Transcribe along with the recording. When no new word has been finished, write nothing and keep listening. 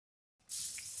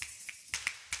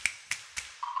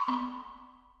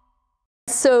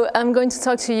So I'm going to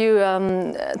talk to you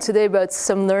today about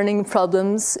some learning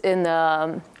problems in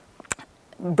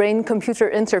brain-computer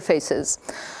interfaces.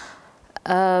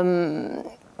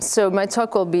 So my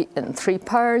talk will be in 3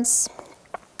 parts.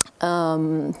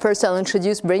 First, I'll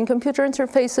introduce brain-computer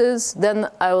interfaces. Then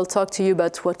I will talk to you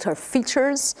about what are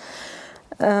features.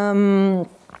 And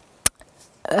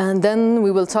then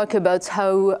we will talk about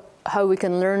how we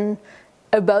can learn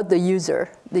about the user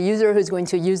who's going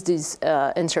to use these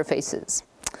interfaces.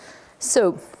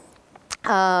 So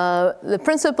the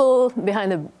principle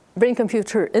behind a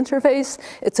brain-computer interface,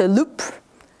 it's a loop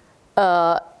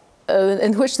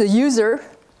in which the user,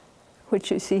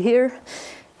 which you see here,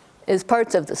 is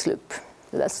part of this loop.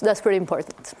 That's pretty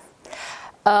important.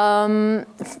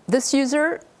 This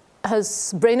user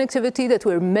has brain activity that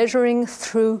we're measuring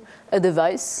through a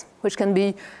device, which can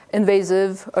be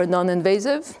invasive or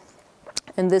non-invasive.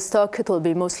 In this talk, it will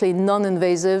be mostly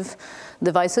non-invasive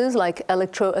devices like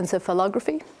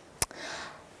electroencephalography.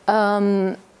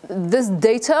 This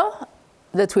data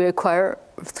that we acquire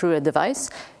through a device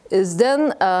is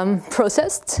then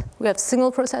processed. We have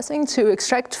signal processing to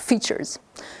extract features.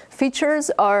 Features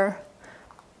are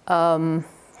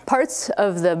parts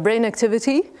of the brain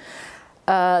activity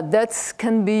that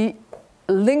can be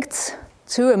linked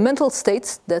to a mental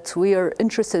state that we are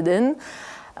interested in,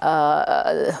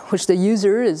 which the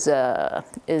user is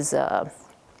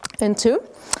into.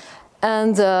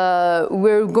 And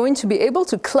we're going to be able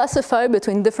to classify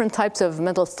between different types of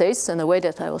mental states in a way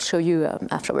that I will show you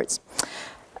afterwards.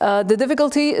 The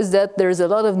difficulty is that there's a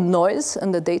lot of noise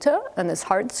in the data, and it's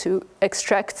hard to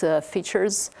extract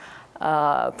features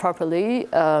properly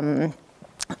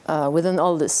within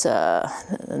all this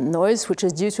noise, which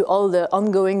is due to all the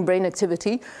ongoing brain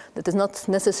activity that is not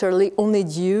necessarily only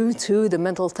due to the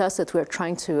mental test that we're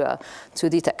trying to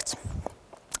detect.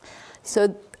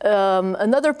 So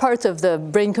another part of the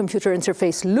brain-computer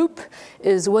interface loop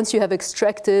is once you have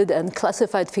extracted and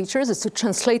classified features is to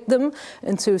translate them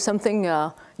into something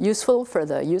useful for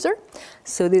the user.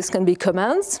 So these can be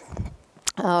commands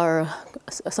or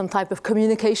some type of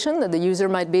communication that the user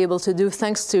might be able to do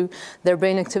thanks to their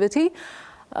brain activity.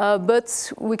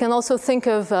 But we can also think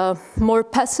of more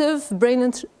passive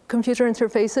brain-computer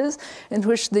interfaces in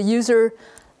which the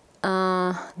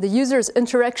user's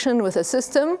interaction with a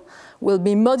system will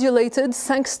be modulated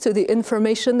thanks to the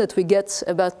information that we get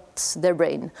about their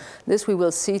brain. This we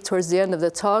will see towards the end of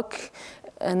the talk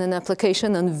in an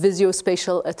application on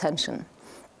visuospatial attention.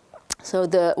 So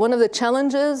one of the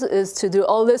challenges is to do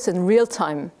all this in real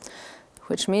time,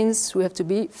 which means we have to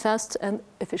be fast and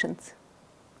efficient.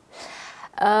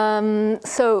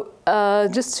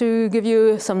 Just to give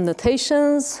you some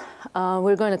notations,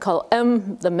 we're going to call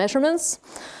M the measurements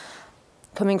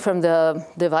coming from the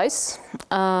device.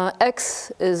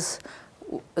 X is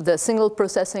the signal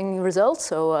processing result,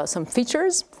 so some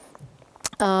features.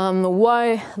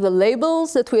 Y, the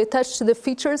labels that we attach to the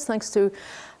features thanks to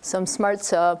some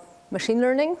smart machine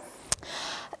learning.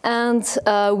 And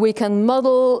we can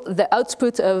model the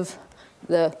output of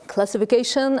the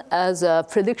classification as a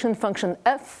prediction function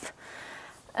f.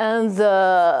 And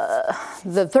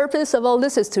the purpose of all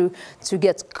this is to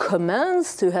get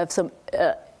commands, to have some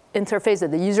interface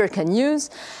that the user can use.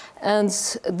 And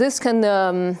this can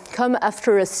come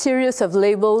after a series of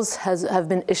labels have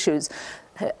been issued.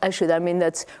 I mean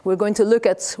that we're going to look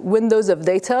at windows of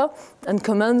data, and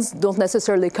commands don't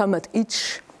necessarily come at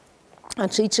each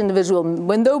individual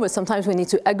window, but sometimes we need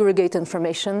to aggregate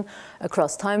information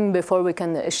across time before we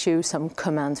can issue some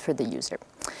commands for the user.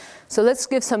 So let's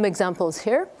give some examples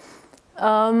here.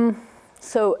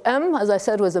 So M, as I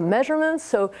said, was a measurement.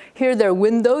 So here they're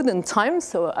windowed in time.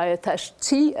 So I attached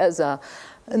T as an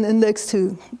index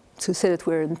to say that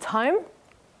we're in time.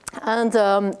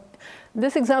 And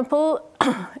this example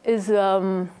is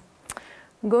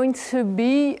going to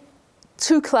be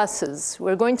 2 classes.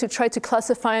 We're going to try to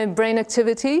classify brain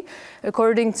activity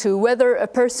according to whether a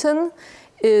person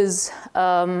is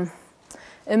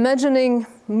imagining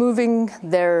moving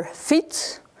their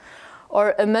feet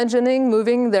or imagining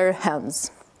moving their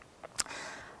hands.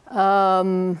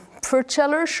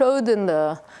 Purceller showed in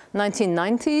the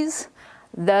 1990s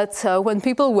that when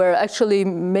people were actually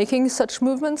making such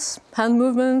movements, hand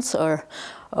movements or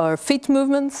feet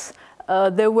movements,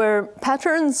 there were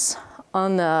patterns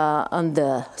on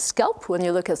the scalp, when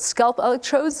you look at scalp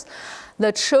electrodes,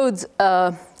 that showed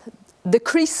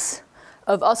decrease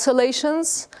of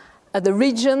oscillations at the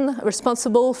region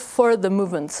responsible for the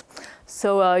movement.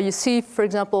 So you see, for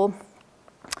example,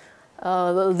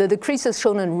 the decrease is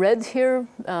shown in red here,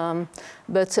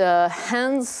 but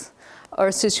hands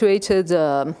are situated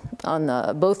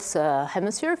on both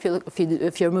hemispheres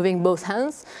if you're moving both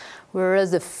hands,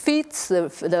 whereas the feet,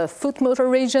 the foot motor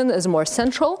region is more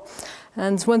central.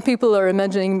 And when people are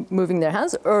imagining moving their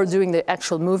hands or doing the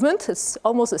actual movement, it's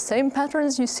almost the same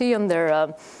patterns you see on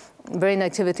their brain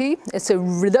activity. It's a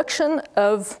reduction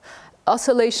of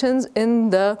oscillations in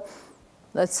the,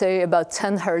 let's say, about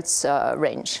 10 hertz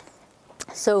range.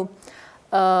 So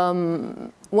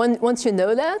once you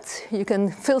know that, you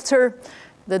can filter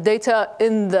the data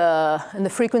in the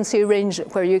frequency range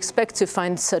where you expect to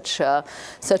find such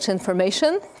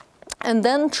information, and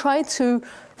then try to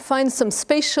find some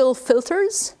spatial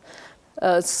filters.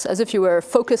 It's as if you were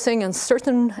focusing on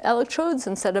certain electrodes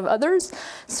instead of others,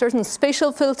 certain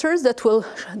spatial filters that will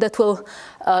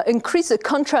increase the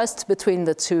contrast between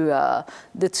the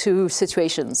two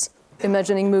situations,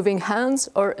 imagining moving hands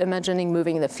or imagining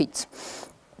moving the feet.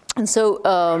 And so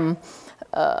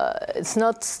it's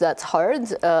not that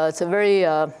hard. It's a very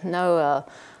now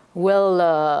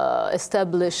well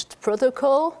established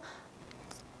protocol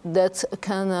that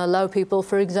can allow people,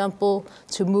 for example,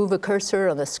 to move a cursor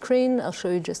on a screen. I'll show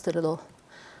you just a little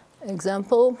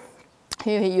example.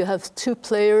 Here you have two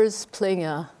players playing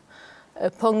a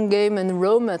Pong game in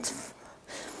Rome at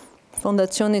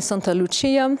Fondazione Santa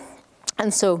Lucia.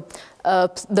 And so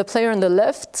the player on the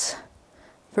left,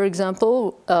 for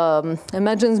example,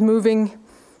 imagines moving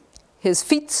his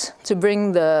feet to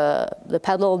bring the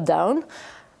paddle down,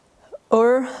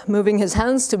 or moving his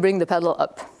hands to bring the paddle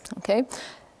up. Okay?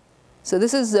 So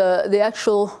this is the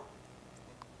actual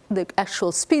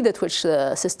speed at which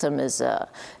the system is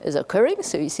occurring.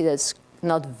 So you see that's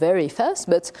not very fast,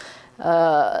 but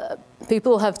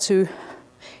people have to,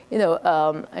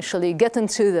 actually get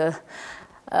into the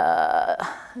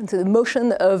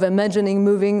motion of imagining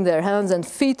moving their hands and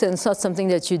feet, and it's not something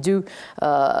that you do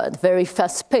at very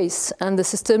fast pace. And the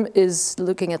system is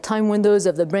looking at time windows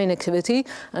of the brain activity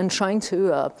and trying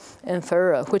to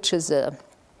infer which is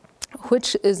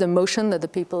the motion that the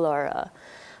people are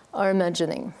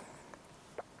imagining.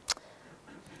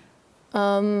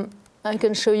 I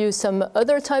can show you some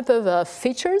other type of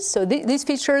features. So these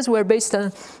features were based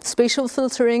on spatial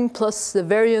filtering plus the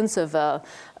variance of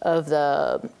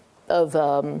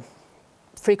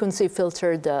frequency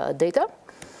filtered data.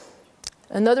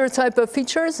 Another type of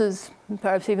features is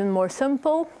perhaps even more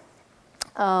simple.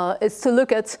 It's to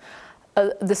look at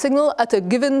the signal at a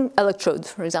given electrode,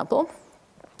 for example.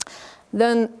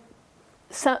 Then,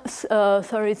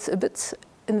 sorry, it's a bit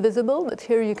invisible, but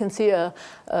here you can see a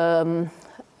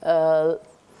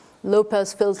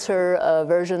low-pass filter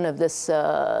version of this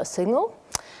signal.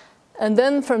 And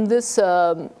then from this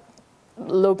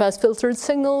low-pass filtered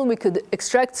signal, we could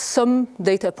extract some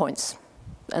data points.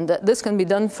 And this can be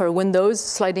done for windows,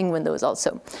 sliding windows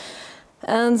also.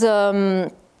 And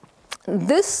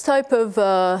this type of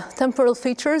temporal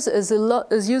features is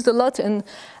used a lot in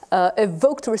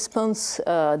evoked response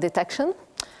detection.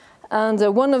 And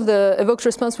one of the evoked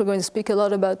response we're going to speak a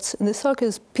lot about in this talk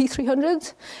is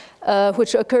P300,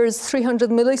 which occurs 300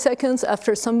 milliseconds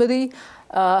after somebody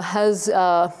has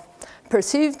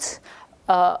perceived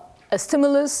a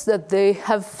stimulus that they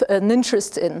have an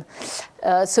interest in.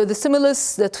 So the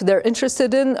stimulus that they're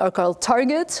interested in are called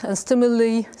target, and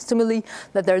stimuli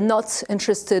that they're not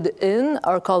interested in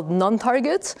are called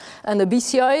non-target. And the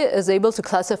BCI is able to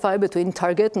classify between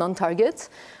target, non-target.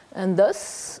 And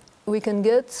thus, we can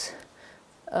get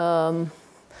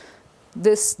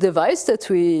this device that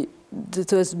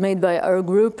was made by our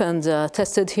group and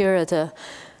tested here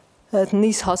at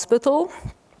Nice Hospital,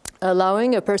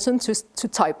 allowing a person to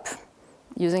type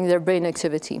using their brain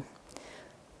activity.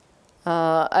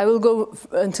 I will go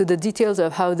into the details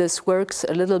of how this works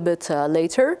a little bit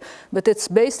later, but it's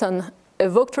based on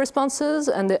evoked responses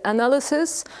and the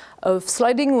analysis of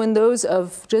sliding windows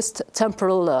of just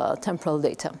temporal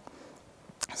data.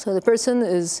 So the person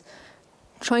is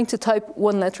trying to type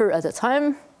one letter at a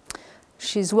time.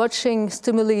 She's watching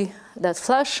stimuli that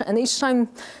flash, and each time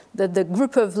that the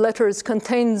group of letters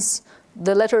contains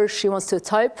the letter she wants to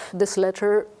type, this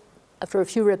letter, after a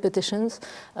few repetitions,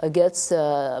 gets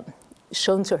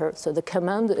shown to her. So the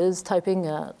command is typing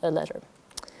a letter.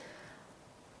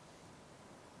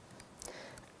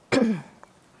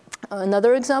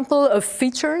 Another example of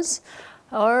features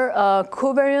are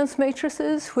covariance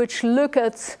matrices, which look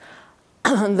at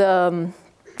the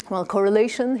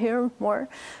correlation here more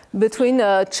between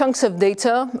chunks of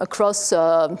data across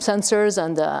sensors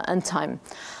and time.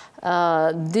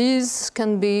 These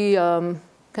can be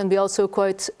also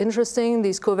quite interesting,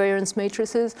 these covariance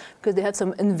matrices, because they have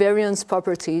some invariance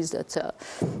properties that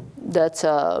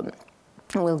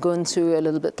we'll go into a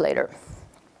little bit later.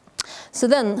 So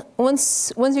then,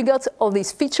 once you got all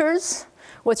these features,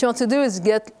 what you want to do is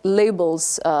get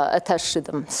labels attached to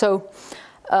them. So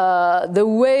the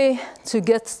way to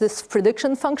get this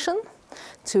prediction function,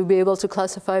 to be able to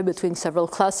classify between several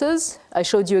classes, I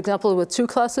showed you an example with 2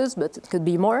 classes, but it could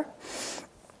be more.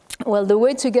 Well, the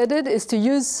way to get it is to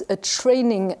use a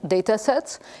training data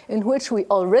set in which we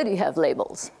already have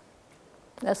labels.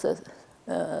 That's an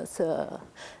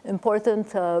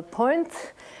important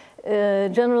point.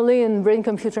 Generally, in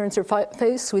brain-computer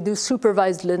interface, we do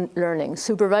supervised learning.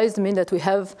 Supervised means that we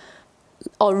have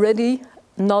already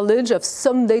knowledge of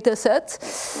some data set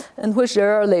in which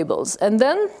there are labels. And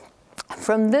then,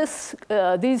 from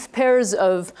these pairs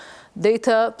of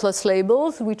data plus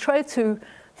labels, we try to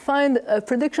find a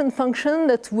prediction function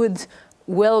that would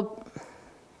well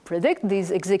predict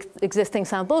these existing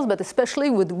samples, but especially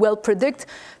would well predict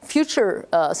future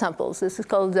samples. This is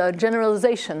called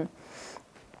generalization.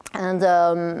 And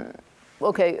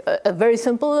okay, a very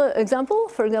simple example.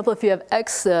 For example, if you have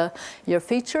X, your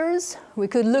features, we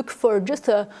could look for just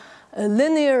a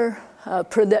linear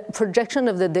projection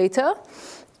of the data,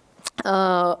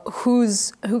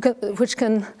 which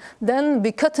can then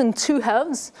be cut in 2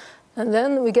 halves. And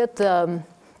then we get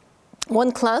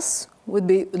one class would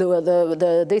be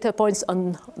the data points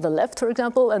on the left, for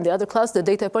example, and the other class, the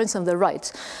data points on the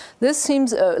right. This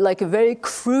seems like a very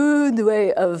crude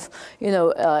way of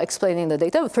explaining the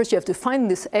data. But first, you have to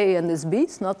find this A and this B.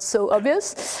 It's not so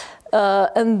obvious.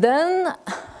 And then,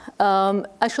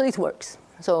 actually, it works.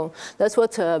 So that's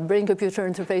what brain-computer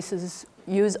interfaces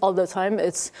use all the time.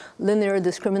 It's linear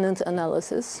discriminant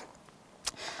analysis.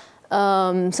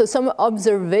 So some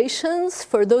observations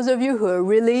for those of you who are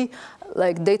really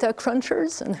like data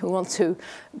crunchers and who want to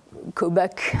go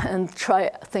back and try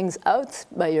things out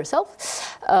by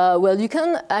yourself. Well, you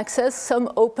can access some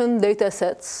open data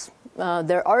sets.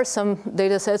 There are some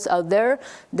data sets out there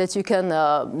that you can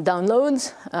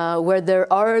download where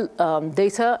there are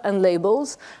data and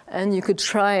labels, and you could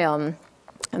try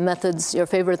methods, your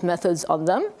favorite methods on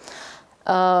them.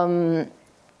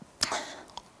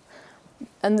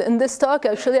 And in this talk,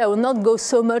 actually, I will not go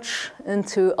so much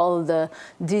into all the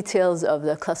details of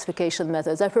the classification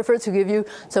methods. I prefer to give you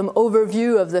some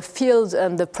overview of the field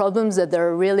and the problems that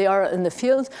there really are in the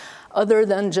field, other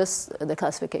than just the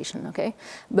classification, okay?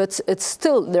 But it's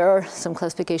still, there are some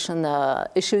classification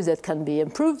issues that can be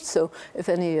improved. So if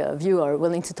any of you are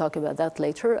willing to talk about that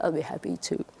later, I'll be happy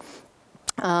to.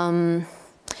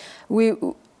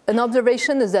 An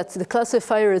observation is that the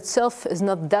classifier itself is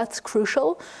not that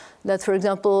crucial. That, for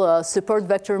example, support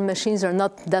vector machines are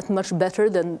not that much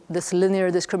better than this linear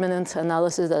discriminant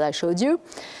analysis that I showed you.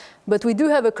 But we do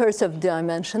have a curse of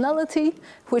dimensionality,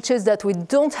 which is that we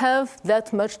don't have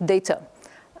that much data.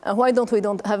 And why don't we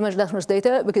have that much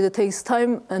data? Because it takes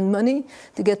time and money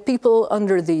to get people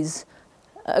under these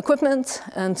equipment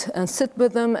and sit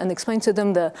with them and explain to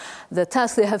them the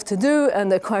tasks they have to do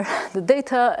and acquire the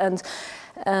data.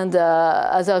 And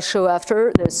as I'll show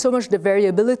after, there's so much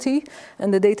variability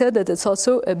in the data that it's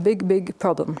also a big, big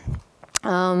problem.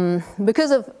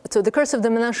 So the curse of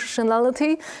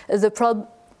dimensionality is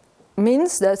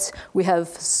means that we have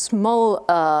small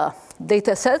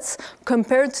data sets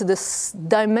compared to the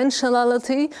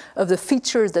dimensionality of the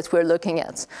features that we're looking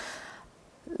at.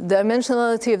 The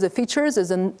dimensionality of the features is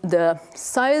the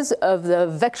size of the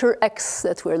vector x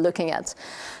that we're looking at.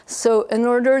 So in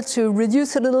order to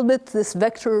reduce a little bit this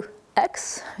vector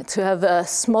x, to have a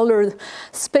smaller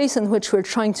space in which we're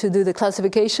trying to do the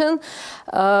classification,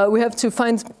 we have to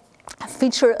find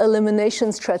feature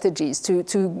elimination strategies to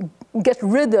get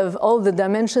rid of all the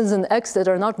dimensions in x that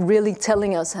are not really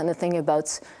telling us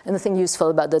anything useful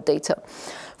about the data.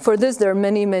 For this, there are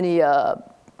many, many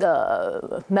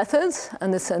methods,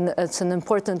 and it's an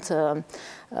important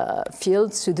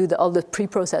field to do all the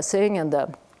pre-processing and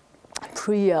the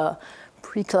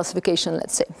pre-classification,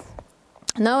 let's say.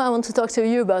 Now I want to talk to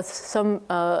you about some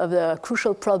of the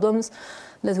crucial problems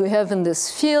that we have in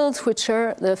this field, which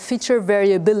are the feature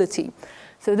variability.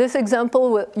 So this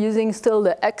example, using still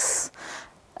the x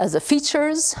as the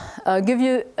features, give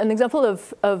you an example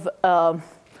of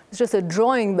it's just a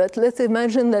drawing, but let's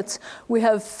imagine that we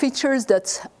have features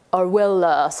that are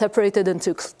well separated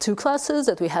into 2 classes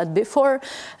that we had before,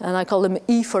 and I call them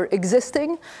E for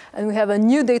existing, and we have a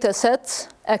new data set,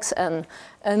 xn.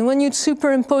 And when you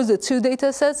superimpose the 2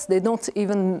 data sets, they don't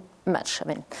even match.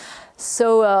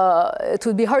 So it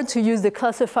would be hard to use the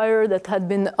classifier that had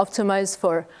been optimized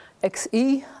for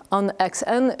xe on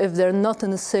xn if they're not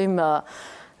in the same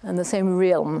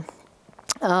realm.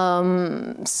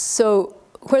 So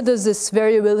where does this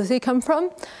variability come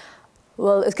from?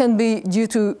 Well, it can be due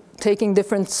to taking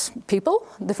different people.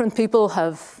 Different people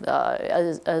have,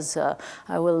 as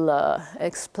I will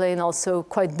explain, also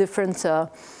quite different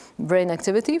brain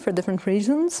activity for different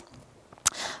reasons.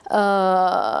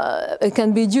 It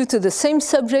can be due to the same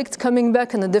subject coming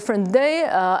back on a different day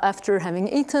after having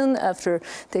eaten, after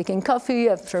taking coffee,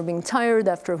 after being tired,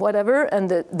 after whatever, and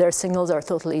their signals are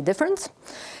totally different.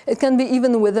 It can be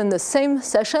even within the same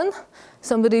session.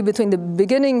 Somebody between the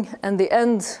beginning and the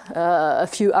end, a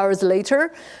few hours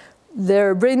later,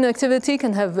 their brain activity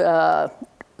can have,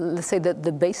 let's say that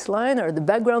the baseline or the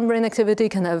background brain activity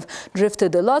can have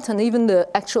drifted a lot, and even the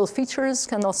actual features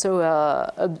can also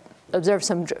observe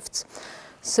some drifts.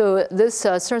 So this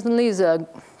certainly is a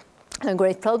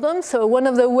great problem. So one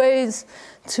of the ways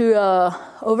to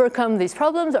overcome these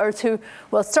problems are to,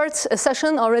 well, start a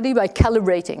session already by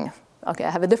calibrating. Okay,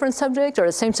 I have a different subject or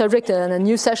the same subject in a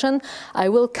new session. I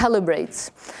will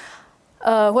calibrate.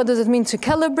 What does it mean to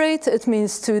calibrate? It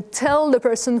means to tell the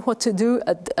person what to do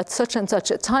at such and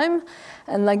such a time.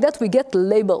 And like that, we get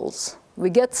labels. We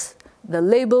get the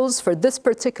labels for this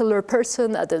particular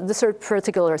person at this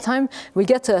particular time. We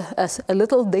get a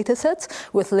little data set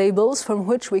with labels from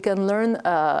which we can learn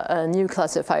a new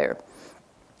classifier.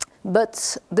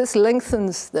 But this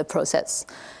lengthens the process.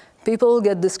 People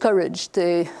get discouraged.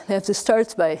 They have to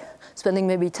start by spending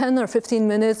maybe 10 or 15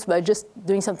 minutes by just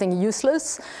doing something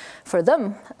useless for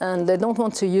them, and they don't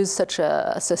want to use such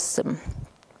a system.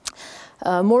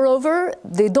 Moreover,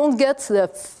 they don't get the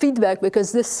feedback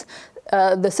because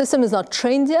the system is not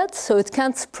trained yet, so it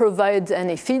can't provide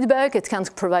any feedback, it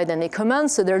can't provide any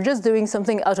commands, so they're just doing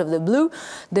something out of the blue.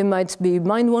 They might be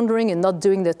mind-wandering and not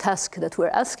doing the task that we're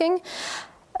asking.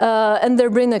 And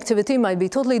their brain activity might be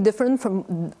totally different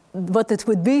from what it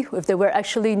would be if they were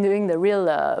actually doing the real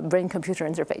brain-computer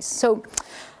interface. So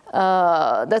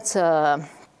that's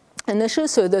an issue.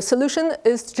 So the solution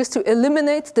is just to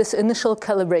eliminate this initial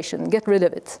calibration, get rid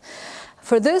of it.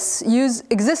 For this, use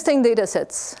existing data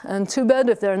sets. And too bad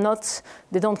if they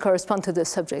don't correspond to the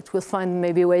subject. We'll find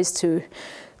maybe ways to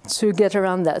get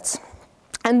around that.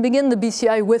 And begin the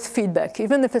BCI with feedback.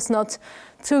 Even if it's not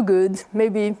too good,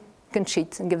 maybe can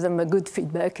cheat and give them a good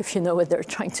feedback if you know what they're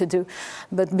trying to do.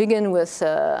 But begin with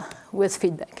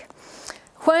feedback.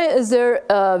 Why is there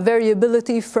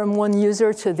variability from one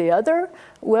user to the other?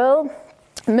 Well,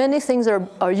 many things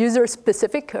are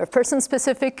user-specific or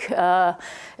person-specific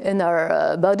in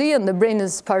our body, and the brain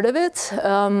is part of it.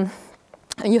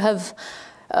 You have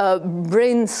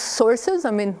brain sources.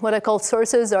 I mean, what I call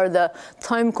sources are the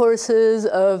time courses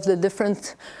of the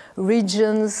different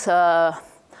regions.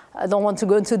 I don't want to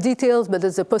go into details, but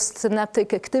there's a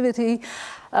postsynaptic activity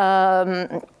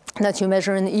that you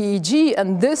measure in EEG,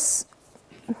 and this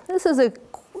is a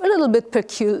little bit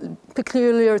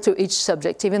peculiar to each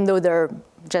subject, even though there are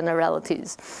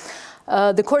generalities.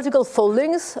 The cortical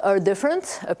foldings are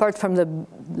different, apart from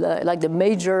the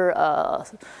major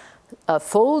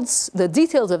folds. The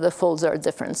details of the folds are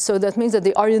different. So that means that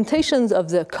the orientations of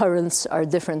the currents are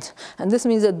different. And this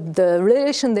means that the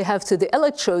relation they have to the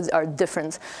electrodes are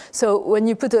different. So when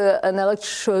you put an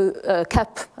electrode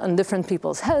cap on different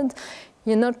people's head,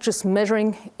 you're not just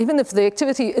measuring, even if the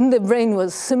activity in the brain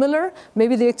was similar,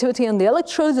 maybe the activity on the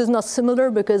electrodes is not similar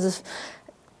because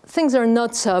things are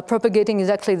not propagating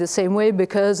exactly the same way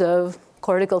because of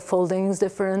cortical foldings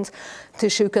different,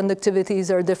 tissue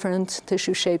conductivities are different,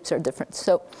 tissue shapes are different.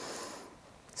 So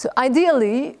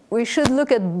ideally, we should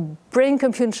look at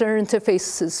brain-computer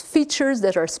interfaces features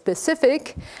that are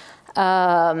specific,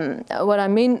 what I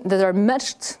mean, that are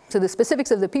matched to the specifics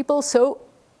of the people. So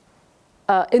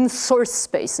in source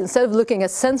space, instead of looking at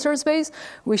sensor space,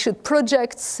 we should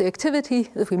project the activity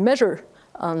that we measure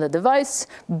on the device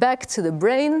back to the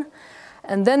brain.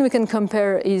 And then we can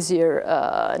compare easier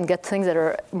and get things that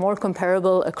are more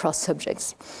comparable across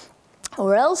subjects.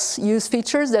 Or else use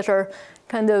features that are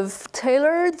kind of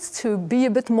tailored to be a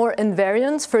bit more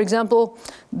invariant. For example,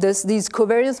 these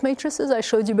covariance matrices I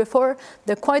showed you before,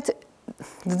 they're quite,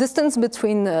 the distance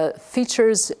between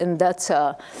features in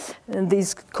in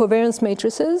these covariance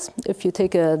matrices, if you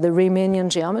take the Riemannian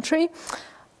geometry,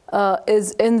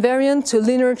 is invariant to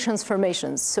linear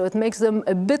transformations. So it makes them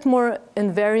a bit more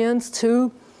invariant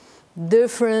to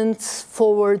different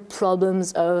forward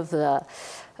problems of the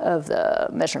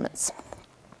measurements.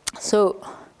 So,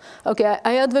 okay,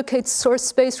 I advocate source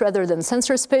space rather than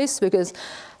sensor space because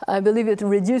I believe it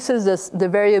reduces the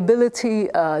variability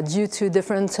due to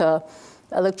different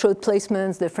electrode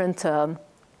placements, different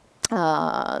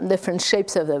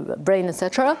shapes of the brain,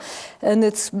 etc. And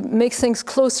it makes things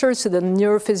closer to the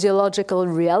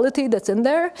neurophysiological reality that's in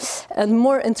there and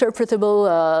more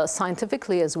interpretable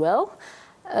scientifically as well.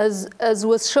 as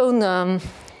was shown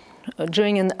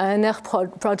during an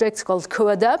ANR project called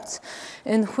CoAdapt,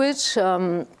 in which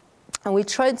we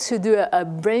tried to do a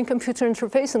brain-computer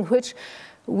interface in which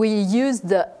we used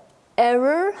the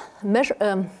error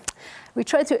measure. We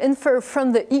tried to infer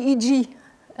from the EEG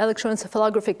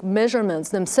electroencephalographic measurements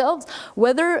themselves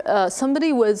whether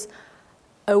somebody was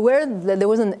aware that there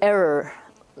was an error,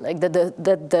 like that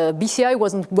the BCI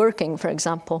wasn't working, for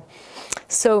example.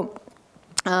 So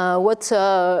what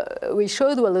we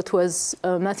showed, well, it was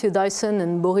Matthew Dyson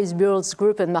and Boris Burl's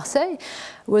group in Marseille,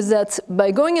 was that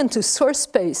by going into source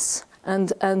space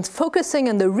and focusing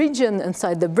on the region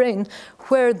inside the brain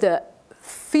where the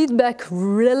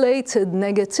feedback-related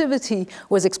negativity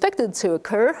was expected to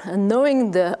occur, and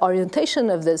knowing the orientation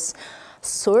of this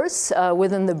source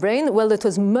within the brain, well, it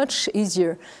was much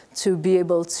easier to be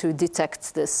able to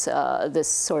detect this, this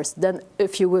source than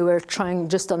if you were trying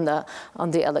just on the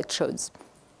electrodes.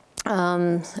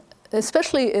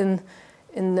 Especially in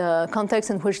the context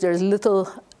in which there's little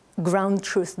ground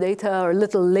truth data or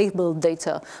little labeled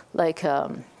data like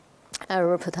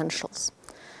error potentials.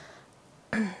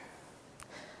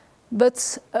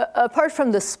 But apart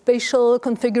from the spatial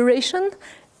configuration,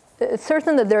 it's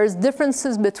certain that there's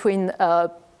differences between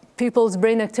people's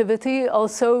brain activity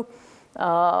also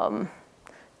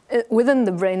within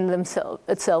the brain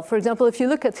itself. For example, if you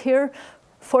look at here,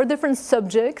 4 different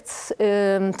subjects,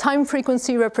 time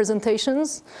frequency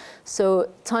representations. So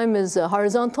time is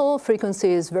horizontal,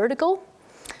 frequency is vertical.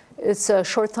 It's a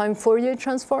short time Fourier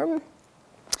transform.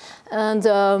 And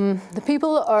the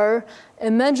people are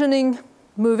imagining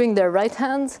moving their right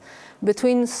hand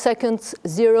between seconds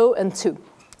 0 and 2.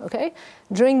 Okay?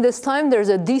 During this time, there's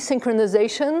a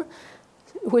desynchronization,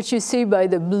 which you see by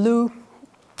the blue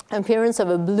appearance of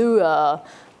a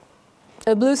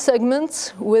blue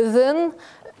segment within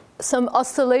some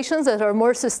oscillations that are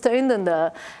more sustained in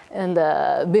the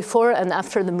before and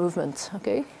after the movement.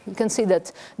 Okay, you can see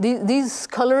that these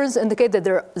colors indicate that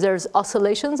there's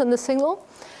oscillations in the signal.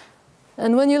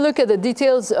 And when you look at the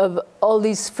details of all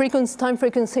these time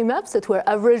frequency maps that were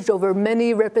averaged over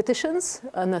many repetitions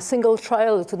on a single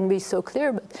trial, it wouldn't be so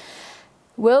clear. But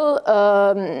well.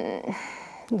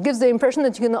 It gives the impression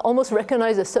that you can almost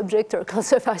recognize a subject or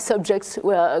classify subjects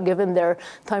given their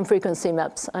time frequency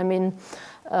maps. I mean,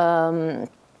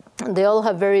 they all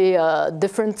have very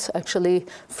different, actually,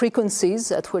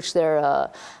 frequencies at which their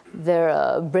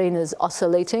brain is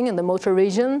oscillating in the motor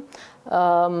region.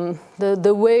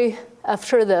 The way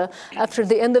after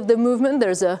the end of the movement,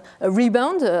 there's a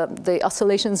rebound. The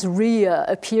oscillations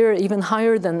reappear even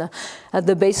higher than at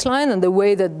the baseline, and the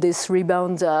way that this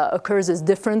rebound occurs is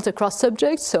different across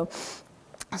subjects. So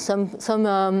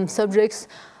some subjects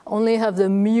only have the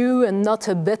mu and not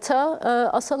a beta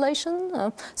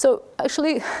oscillation. So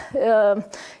actually,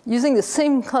 using the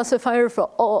same classifier for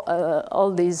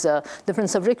all these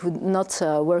different subjects would not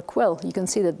work well. You can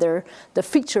see that the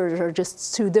features are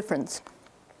just too different.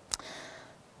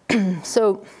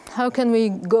 So how can we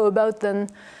go about then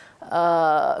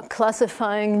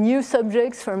classifying new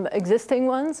subjects from existing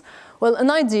ones? Well,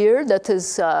 an idea that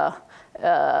is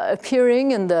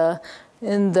appearing in the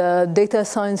data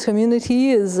science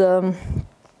community is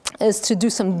to do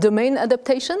some domain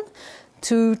adaptation,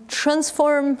 to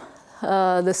transform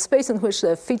the space in which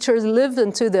the features lived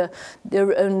into the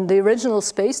original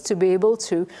space to be able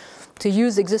to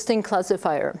use existing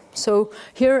classifier. So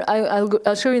here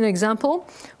I'll show you an example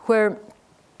where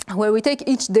we take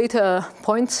each data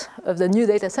point of the new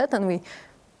data set and we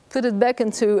put it back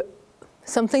into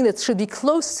something that should be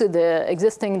close to the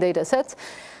existing data set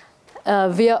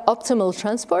via optimal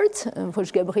transport,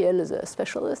 which Gabriel is a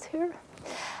specialist here.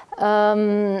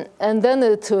 And then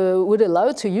it would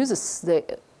allow to use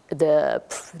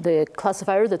the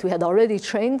classifier that we had already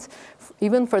trained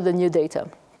even for the new data.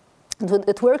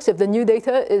 It works if the new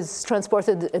data is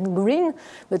transported in green,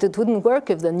 but it wouldn't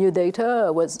work if the new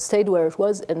data stayed where it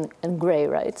was in gray,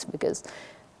 right? Because,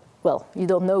 well, you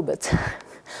don't know, but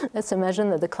let's imagine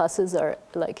that the classes are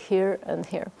like here and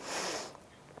here.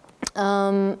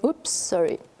 Oops,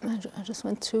 sorry, I just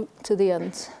went to the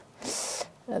end.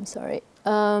 I'm sorry.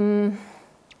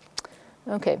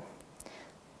 Okay,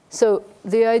 so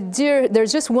the idea,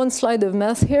 there's just one slide of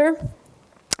math here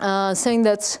saying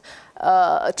that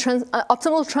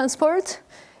optimal transport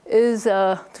is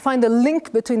to find a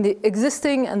link between the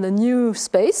existing and the new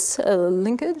space,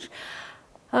 linkage,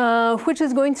 which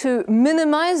is going to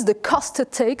minimize the cost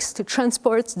it takes to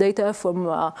transport data from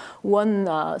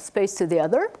one space to the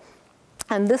other.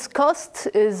 And this cost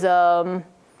is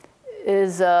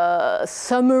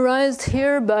summarized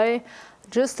here by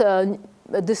just a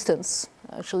distance.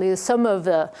 Actually, the sum of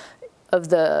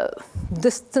the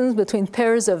distance between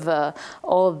pairs of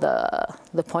all of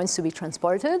the points to be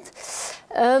transported.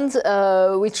 And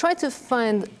we try to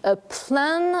find a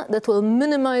plan that will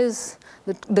minimize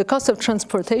the cost of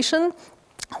transportation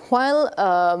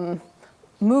while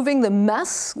moving the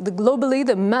mass, globally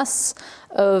the mass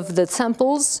of the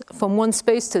samples from one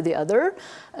space to the other.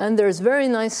 And there's very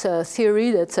nice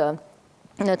theory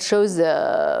that shows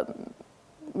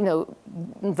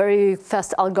very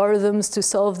fast algorithms to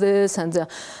solve this, and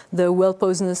the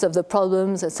well-posedness of the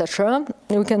problems, etc.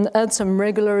 We can add some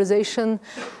regularization,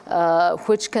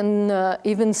 which can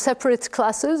even separate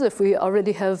classes if we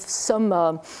already have some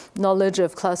knowledge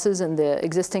of classes in the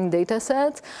existing data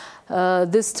set.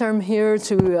 This term here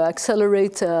to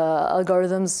accelerate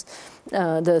algorithms,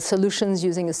 the solutions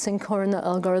using a concurrent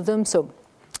algorithm. So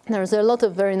there's a lot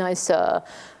of very nice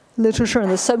literature on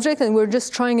the subject, and we're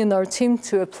just trying in our team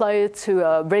to apply it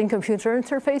to brain-computer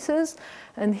interfaces.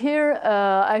 And here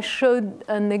I showed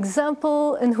an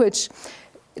example in which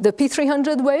the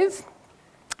P300 wave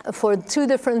for two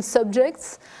different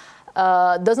subjects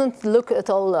doesn't look at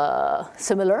all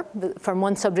similar from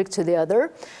one subject to the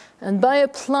other. And by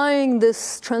applying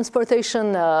this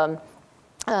transportation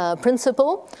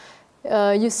principle,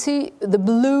 you see the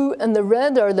blue and the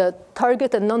red are the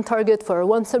target and non-target for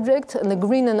one subject, and the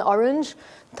green and orange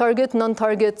target,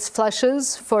 non-target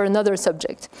flashes for another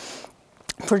subject,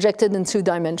 projected in 2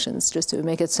 dimensions, just to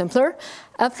make it simpler.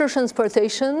 After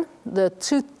transportation, the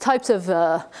 2 types of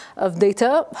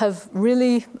data have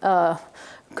really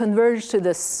converged to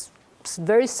this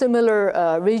very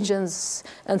similar regions,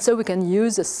 and so we can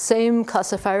use the same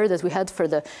classifier that we had for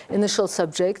the initial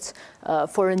subject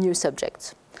for a new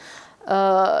subject.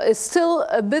 It's still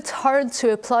a bit hard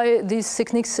to apply these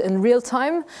techniques in real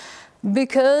time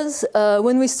because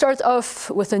when we start off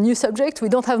with a new subject, we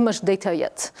don't have much data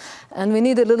yet. And we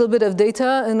need a little bit of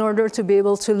data in order to be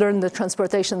able to learn the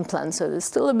transportation plan. So it's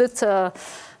still a bit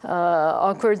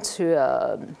awkward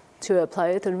to apply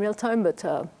it in real time, but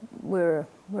we're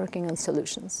working on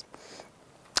solutions.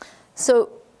 So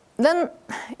then,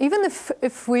 even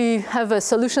if we have a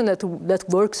solution that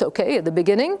works okay at the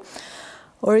beginning,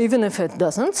 or even if it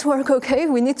doesn't work okay,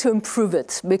 we need to improve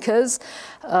it, because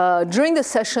during the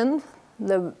session,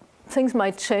 things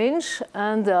might change,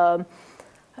 and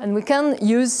we can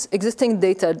use existing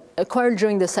data acquired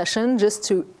during the session just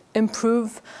to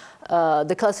improve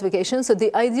the classification. So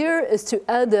the idea is to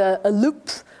add a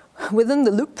loop within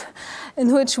the loop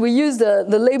in which we use the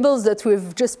labels that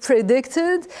we've just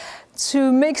predicted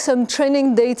to make some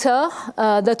training data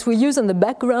that we use in the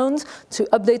background to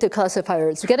update the classifier.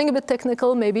 It's getting a bit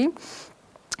technical, maybe,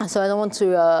 so I don't want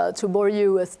to bore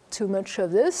you with too much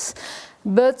of this.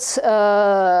 But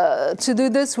to do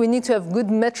this, we need to have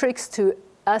good metrics to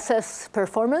assess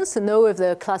performance, to know if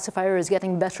the classifier is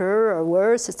getting better or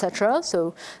worse, etc.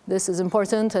 So this is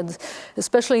important, and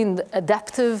especially in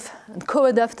adaptive and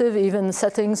co-adaptive even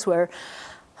settings where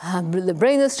the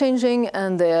brain is changing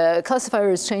and the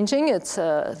classifier is changing. It's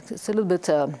a little bit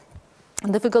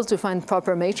difficult to find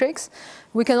proper matrix.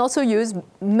 We can also use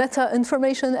meta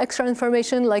information, extra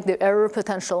information like the error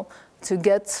potential to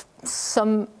get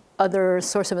some other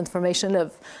source of information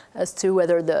as to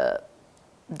whether the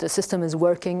system is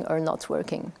working or not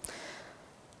working.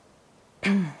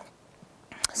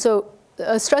 So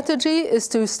a strategy is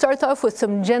to start off with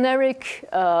some generic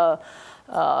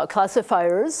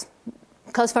classifiers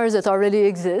that already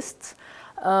exist,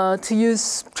 to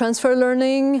use transfer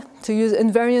learning, to use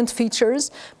invariant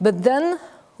features, but then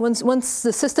once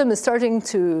the system is starting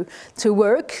to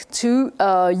work, to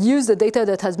use the data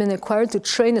that has been acquired to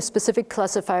train a specific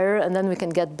classifier, and then we can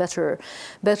get better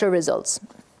results.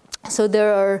 So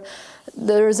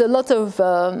there's a lot of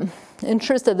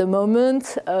interest at the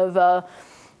moment of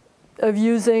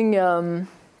using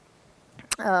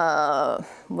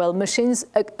machines,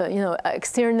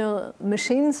 external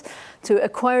machines to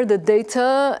acquire the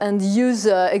data and use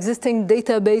existing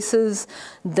databases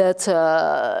that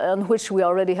on which we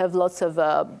already have lots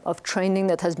of training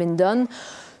that has been done,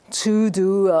 to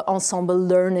do ensemble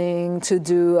learning, to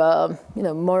do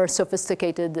more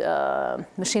sophisticated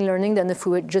machine learning than if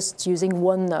we were just using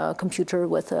one computer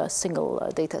with a single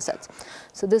data set.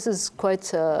 So this is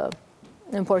quite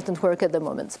important work at the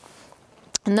moment.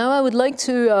 Now I would like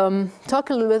to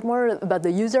talk a little bit more about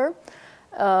the user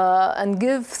and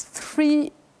give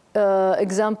 3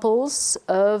 examples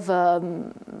of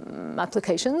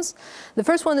applications. The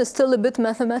first one is still a bit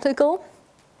mathematical,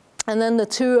 and then the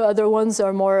 2 other ones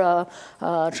are more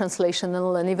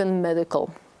translational and even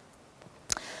medical.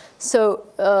 So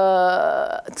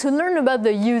to learn about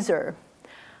the user,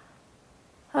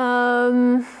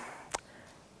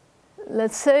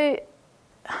 let's say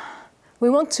we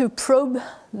want to probe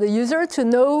the user to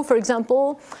know, for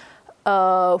example,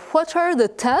 what are the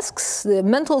tasks, the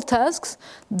mental tasks,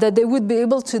 that they would be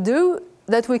able to do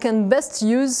that we can best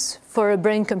use for a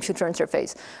brain-computer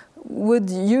interface. Would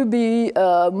you be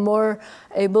more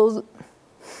able,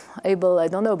 I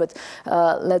don't know, but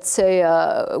let's say,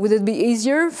 would it be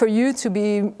easier for you to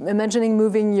be imagining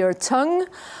moving your tongue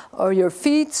or your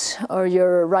feet or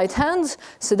your right hand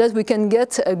so that we can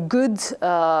get a good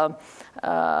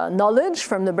knowledge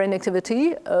from the brain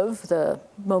activity of the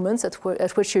moments at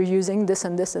which you're using this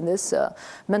and this and this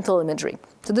mental imagery?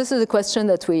 So this is a question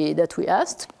that we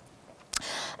asked.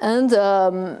 And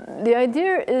the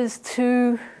idea is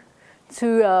to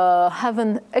have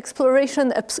an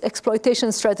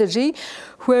exploitation strategy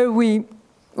where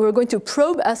we're going to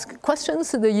probe, ask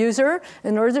questions to the user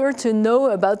in order to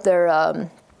know about their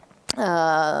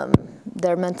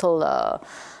mental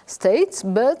states,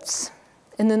 but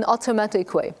in an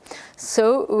automatic way.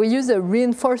 So we use a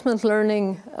reinforcement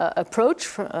learning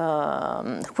approach,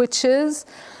 which is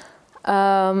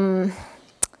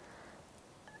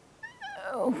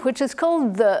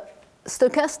called the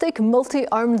stochastic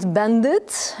multi-armed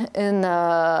bandit in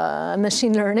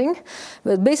machine learning.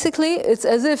 But basically, it's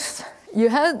as if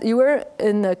you were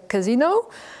in a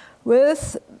casino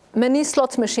with many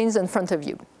slot machines in front of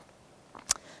you.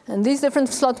 And these different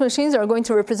slot machines are going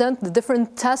to represent the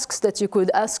different tasks that you could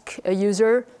ask a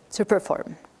user to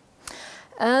perform.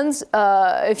 And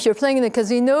if you're playing in a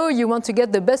casino, you want to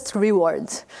get the best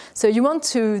reward. So you want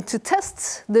to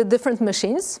test the different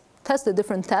machines, test the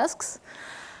different tasks,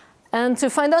 and to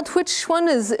find out which one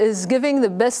is giving the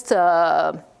best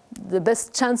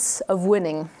chance of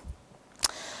winning.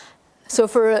 So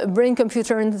for a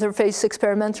brain-computer interface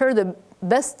experimenter, the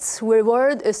best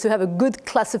reward is to have a good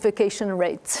classification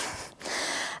rate.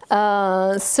 In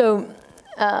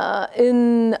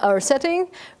our setting,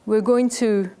 we're going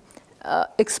to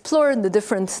explore the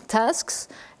different tasks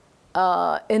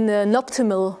in an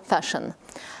optimal fashion,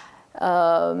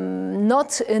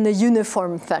 not in a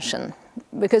uniform fashion.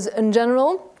 Because in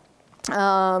general,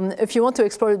 if you want to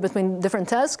explore it between different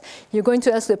tasks, you're going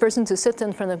to ask the person to sit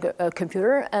in front of a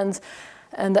computer, and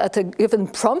at a given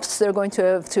prompt, they're going to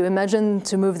have to imagine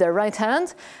to move their right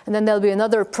hand, and then there'll be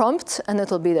another prompt, and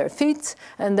it'll be their feet,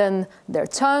 and then their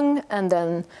tongue, and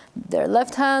then their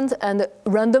left hand, and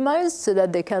randomized so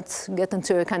that they can't get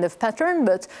into a kind of pattern,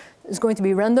 but it's going to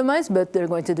be randomized, but they're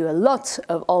going to do a lot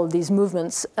of all these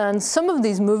movements. And some of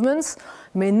these movements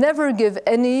may never give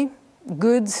any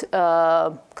good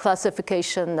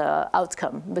classification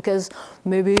outcome, because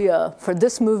maybe for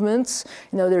this movement,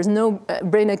 there's no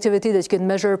brain activity that you can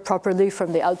measure properly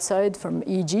from the outside, from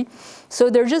EEG. So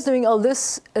they're just doing all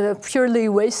this purely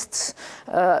waste,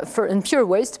 in pure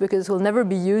waste, because it will never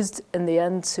be used in the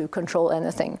end to control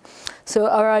anything. So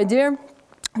our idea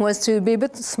was to be a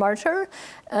bit smarter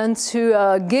and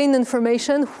to gain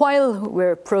information while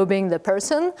we're probing the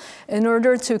person in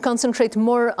order to concentrate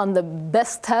more on the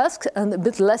best tasks and a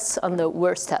bit less on the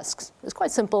worst tasks. It's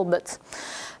quite simple, but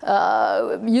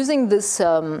using this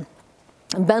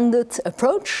bandit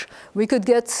approach, we could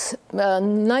get a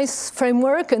nice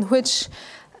framework in which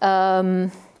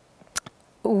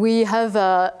we have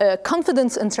a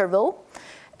confidence interval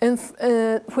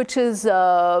which is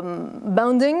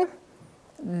bounding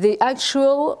the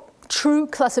actual true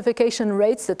classification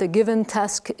rates that a given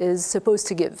task is supposed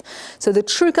to give. So the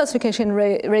true classification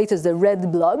rate is the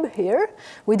red blob here.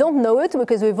 We don't know it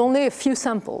because we have only a few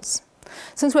samples.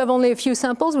 Since we have only a few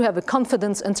samples, we have a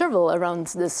confidence interval around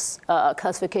this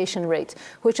classification rate,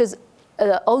 which is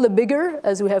all the bigger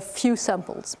as we have few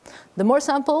samples. The more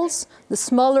samples, the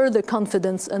smaller the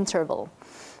confidence interval.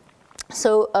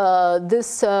 So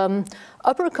this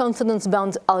upper confidence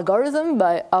bound algorithm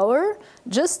by Auer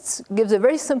just gives a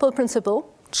very simple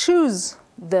principle. Choose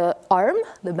the arm,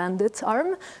 the bandit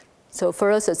arm. So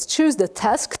for us, it's choose the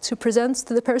task to present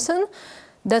to the person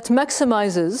that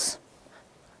maximizes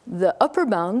the upper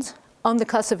bound on the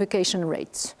classification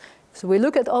rate. So we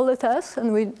look at all the tasks,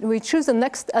 and we choose the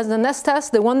next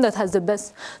task, the one that has the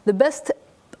best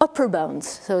upper bound.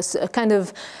 So it's a kind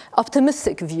of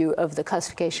optimistic view of the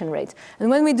classification rate. And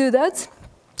when we do that,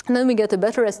 and then we get a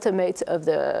better estimate of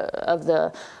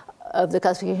the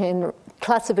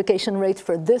classification rate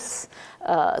for this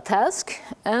task,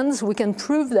 and we can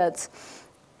prove that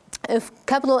if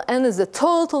capital N is the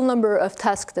total number of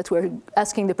tasks that we're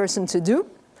asking the person to do,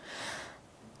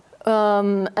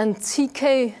 and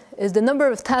Tk is the number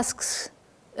of tasks,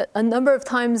 a number of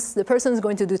times the person is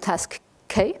going to do task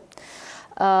K,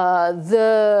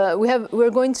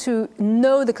 we're going to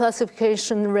know the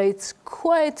classification rates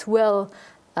quite well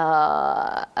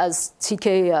as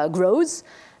Tk grows,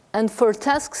 And for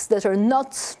tasks that are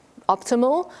not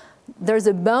optimal, there's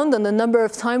a bound on the number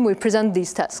of times we present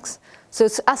these tasks. So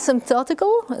it's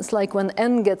asymptotical. It's like when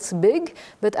n gets big,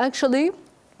 but actually,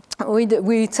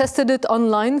 we tested it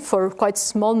online for quite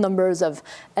small numbers of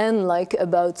n, like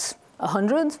about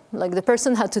 100. Like the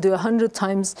person had to do 100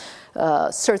 times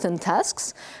certain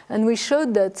tasks. And we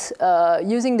showed that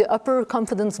using the upper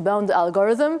confidence bound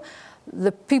algorithm,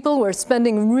 the people were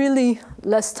spending really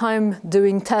less time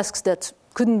doing tasks that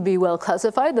couldn't be well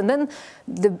classified. And then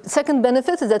the second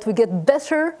benefit is that we get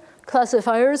better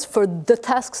classifiers for the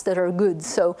tasks that are good.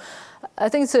 So I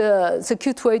think it's a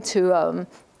cute way to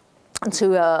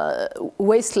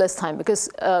waste less time, because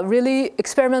really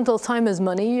experimental time is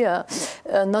money,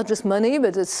 not just money,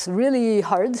 but it's really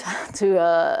hard to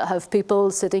have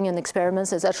people sitting in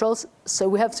experiments, etc. So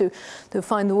we have to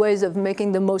find ways of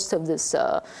making the most of this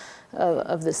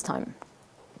time.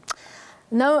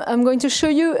 Now I'm going to show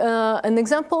you an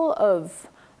example of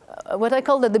what I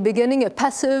called at the beginning a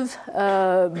passive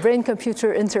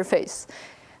brain-computer interface.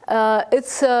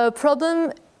 It's a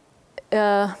problem,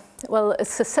 well,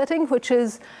 it's a setting which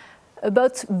is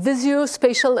about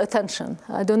visuospatial attention.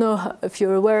 I don't know if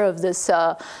you're aware of this,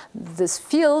 this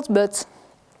field, but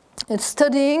it's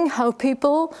studying how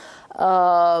people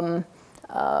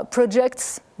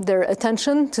project their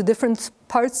attention to different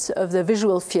parts of the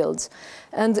visual fields.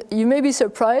 And you may be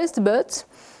surprised, but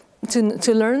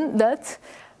to learn that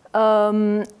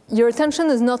your attention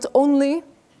is not only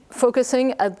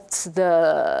focusing at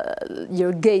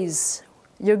your gaze.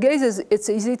 Your gaze is, it's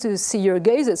easy to see your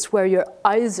gaze. It's where your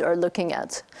eyes are looking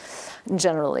at,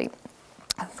 generally,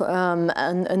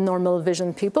 and normal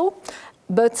vision people.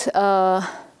 But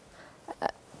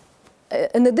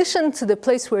in addition to the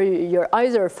place where your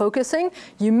eyes are focusing,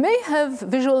 you may have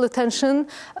visual attention,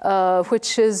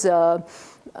 which is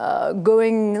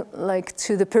going like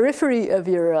to the periphery of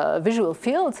your visual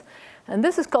field. And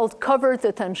this is called covert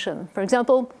attention. For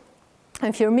example,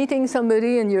 if you're meeting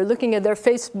somebody and you're looking at their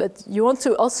face, but you want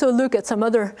to also look at some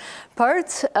other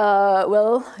part,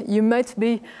 well, you might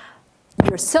be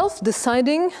yourself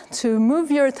deciding to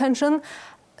move your attention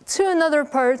to another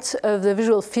part of the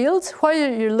visual field while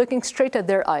you're looking straight at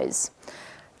their eyes.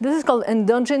 This is called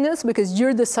endogenous because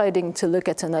you're deciding to look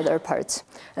at another part.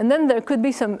 And then there could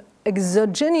be some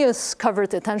exogenous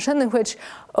covert attention in which,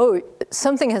 oh,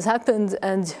 something has happened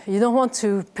and you don't want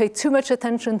to pay too much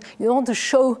attention. You don't want to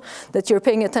show that you're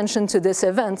paying attention to this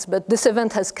event, but this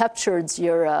event has captured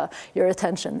your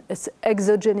attention. It's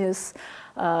exogenous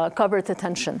covert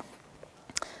attention.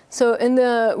 So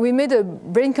we made a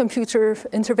brain-computer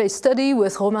interface study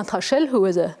with Romain Trachel, who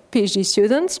was a PhD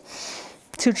student,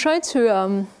 to try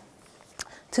to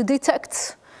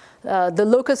detect the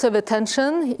locus of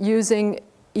attention using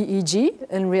EEG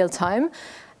in real time,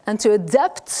 and to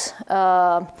adapt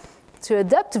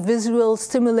visual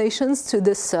stimulations to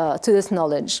this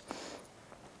knowledge.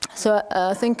 So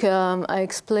I think I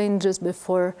explained just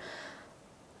before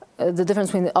the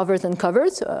difference between overt and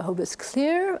covert. So I hope it's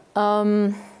clear.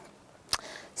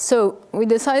 So we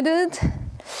decided,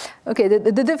 okay,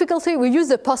 the difficulty, we used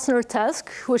a Posner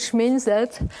task, which means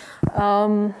that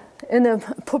in a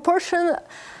proportion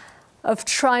of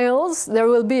trials, there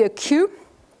will be a cue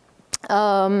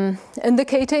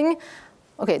indicating,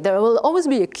 okay, there will always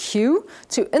be a cue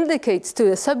to indicate to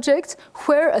the subject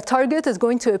where a target is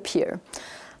going to appear.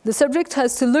 The subject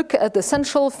has to look at the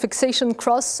central fixation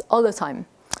cross all the time.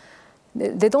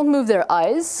 They don't move their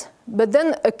eyes, but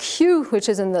then a cue, which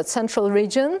is in that central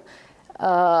region,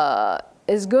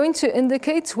 is going to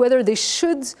indicate whether they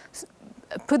should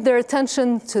put their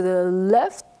attention to the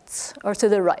left or to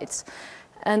the right.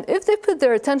 And if they put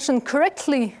their attention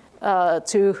correctly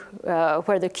to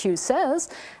where the cue says,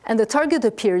 and the target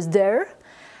appears there,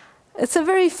 it's a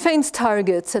very faint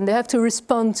target, and they have to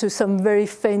respond to some very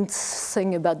faint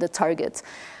thing about the target.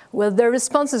 Well, their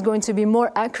response is going to be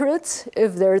more accurate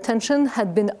if their attention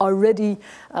had been already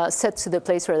set to the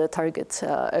place where the target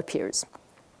appears.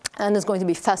 And it's going to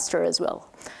be faster as well.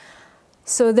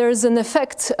 So there's an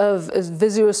effect of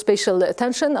visuospatial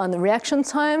attention on the reaction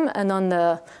time and on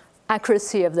the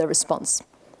accuracy of the response.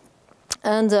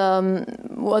 And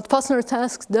what Posner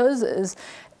task does is,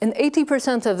 in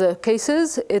 80% of the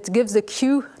cases, it gives a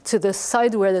cue to the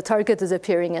side where the target is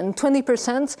appearing. And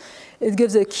 20%, it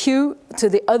gives a cue to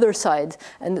the other side.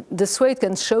 And this way, it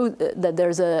can show that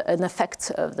there's an effect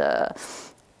of the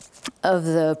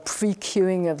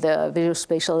pre-cueing of the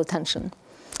visuospatial attention.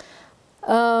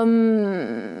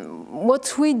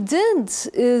 What we did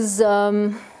is,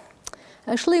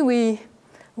 actually, we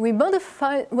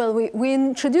modified, well, we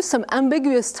introduced some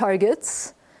ambiguous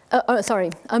targets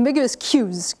ambiguous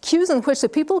cues. Cues in which the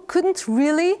people couldn't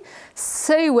really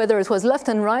say whether it was left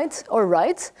and right or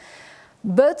right,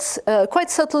 but quite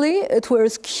subtly it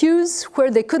was cues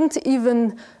where they couldn't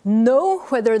even know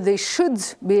whether they should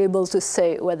be able to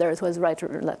say whether it was right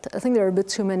or left. I think there are a bit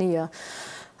too many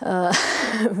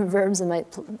verbs in my...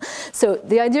 So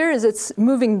the idea is it's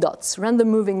moving dots, random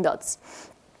moving dots.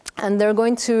 And they're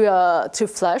going to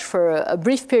flash for a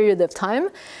brief period of time.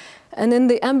 And in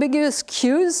the ambiguous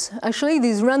cues, actually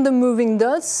these random moving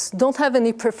dots don't have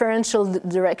any preferential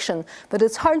direction, but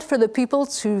it's hard for the people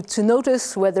to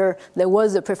notice whether there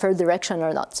was a preferred direction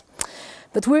or not.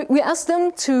 But we asked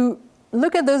them to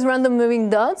look at those random moving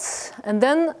dots and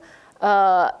then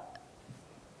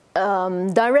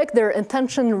direct their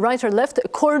intention right or left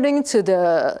according to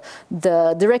the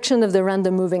direction of the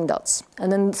random moving dots.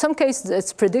 And in some cases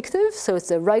it's predictive, so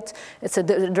it's a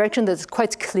direction that's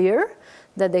quite clear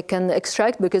that they can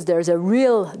extract because there's a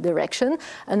real direction.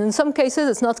 And in some cases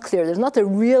it's not clear. There's not a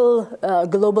real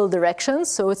global direction,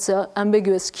 so it's an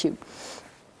ambiguous cue.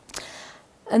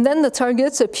 And then the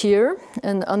targets appear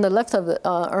and on the left of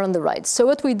or on the right. So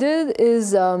what we did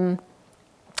is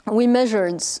we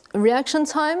measured reaction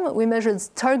time, we measured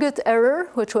target error,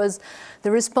 which was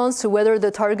the response to whether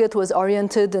the target was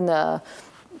oriented in a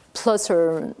plus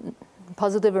or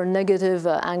positive or negative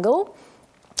angle.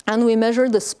 And we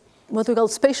measured what we call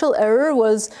spatial error,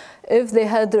 was if they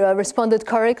had responded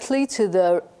correctly to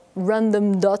the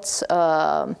random dots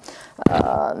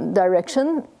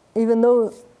direction, even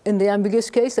though in the ambiguous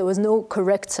case there was no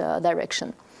correct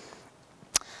direction.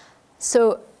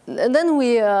 So and then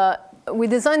we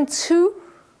designed two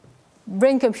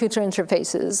brain-computer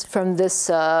interfaces from this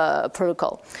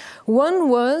protocol. One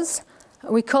was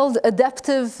we called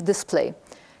adaptive display.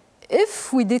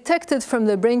 If we detected from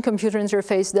the brain-computer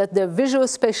interface that the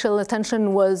visuospatial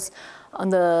attention was on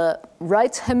the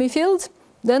right hemifield,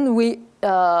 then we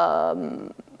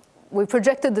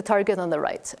projected the target on the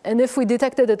right. And if we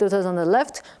detected that it was on the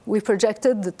left, we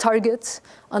projected the target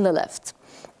on the left.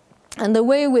 And the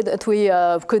way that we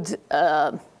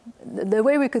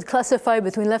could classify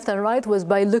between left and right was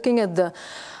by looking at the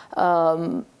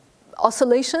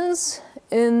oscillations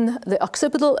in the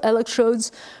occipital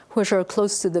electrodes, which are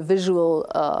close to the visual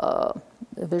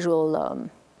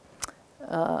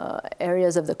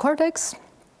areas of the cortex.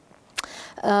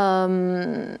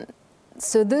 So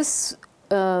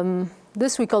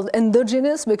this we call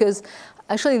endogenous, because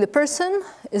actually the person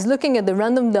is looking at the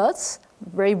random dots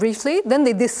very briefly, then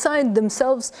they decide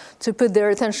themselves to put their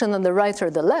attention on the right or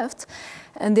the left.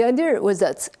 And the idea was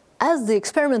that as the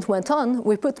experiment went on,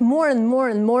 we put more and more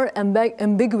and more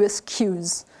ambiguous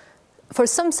cues. For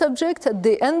some subjects, at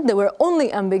the end, there were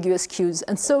only ambiguous cues.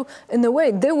 And so, in a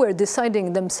way, they were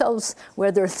deciding themselves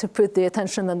whether to put the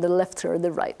attention on the left or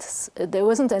the right. There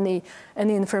wasn't any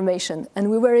information.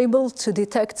 And we were able to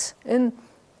detect in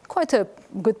quite a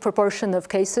good proportion of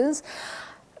cases.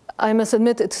 I must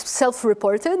admit, it's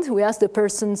self-reported. We asked the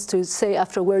persons to say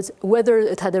afterwards whether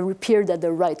it had appeared at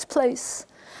the right place.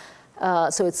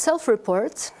 So it's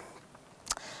self-report.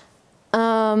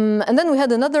 And then we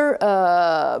had another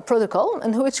protocol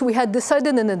in which we had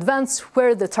decided in advance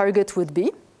where the target would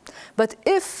be. But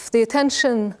if the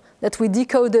attention that we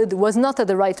decoded was not at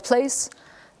the right place,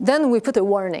 then we put a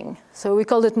warning. So we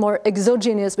called it more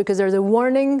exogenous because there's a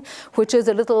warning, which is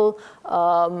a little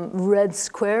red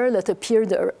square that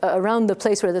appeared around the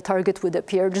place where the target would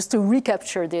appear, just to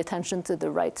recapture the attention to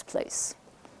the right place.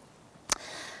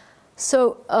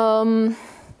 So,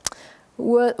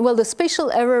 well, the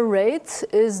spatial error rate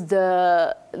is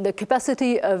the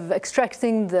capacity of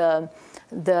extracting the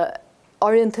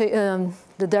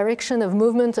direction of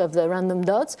movement of the random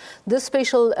dots. This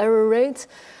spatial error rate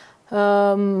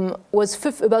was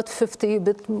about 50, a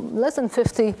bit less than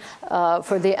 50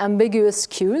 for the ambiguous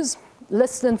cues.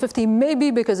 Less than 50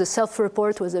 maybe because the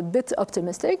self-report was a bit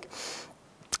optimistic.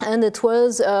 And it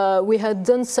was, we had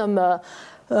done some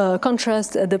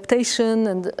contrast adaptation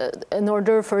and in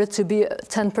order for it to be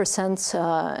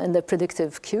 10% in the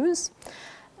predictive cues.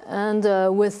 And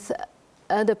with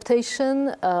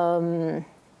adaptation,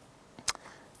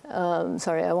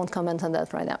 sorry, I won't comment on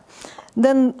that right now.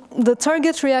 Then the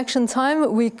target reaction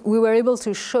time, we were able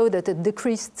to show that it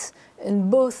decreased in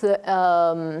both the,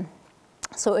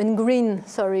 so in green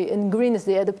is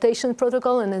the adaptation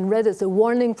protocol, and in red is the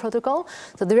warning protocol.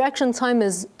 So the reaction time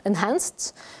is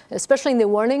enhanced, especially in the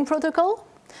warning protocol.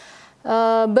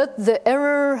 But the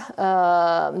error,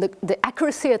 the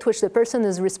accuracy at which the person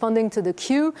is responding to the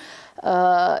cue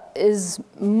is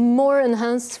more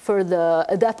enhanced for the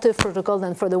adaptive protocol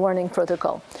than for the warning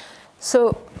protocol.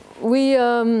 So we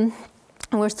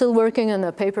And we're still working on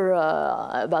a paper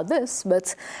about this,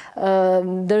 but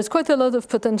there's quite a lot of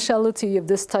potentiality of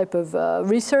this type of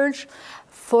research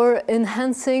for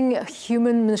enhancing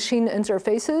human-machine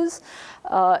interfaces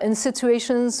in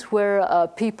situations where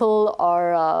people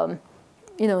are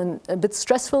in a bit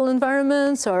stressful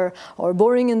environments or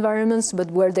boring environments,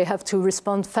 but where they have to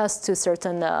respond fast to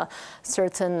certain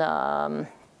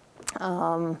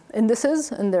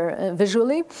indices in their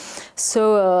visually.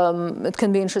 So it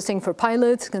can be interesting for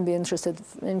pilots, it can be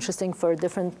interesting for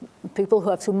different people who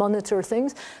have to monitor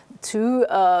things, to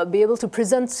be able to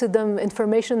present to them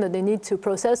information that they need to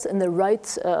process in the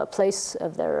right place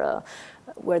of their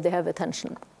where they have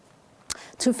attention.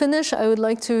 To finish, I would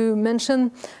like to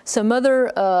mention some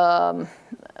other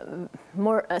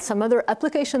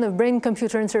application of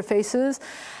brain-computer interfaces,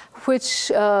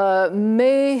 which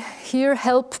may here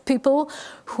help people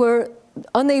who are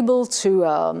unable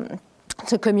to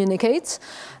communicate.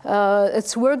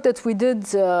 It's work that we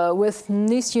did with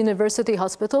Nice University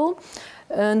Hospital,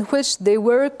 in which they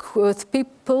work with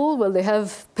people, well, they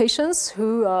have patients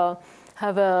who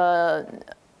have a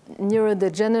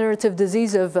neurodegenerative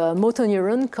disease of motor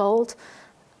neuron called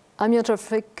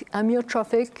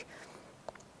amyotrophic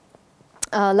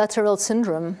lateral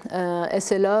syndrome,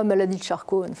 SLA, maladie de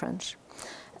Charcot in French.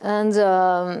 And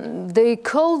they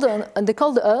called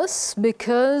us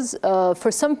because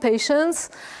for some patients,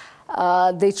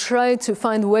 they try to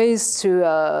find ways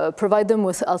to provide them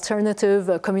with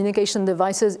alternative communication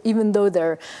devices, even though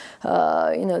their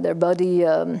body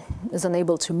is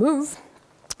unable to move.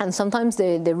 And sometimes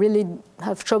they really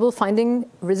have trouble finding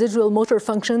residual motor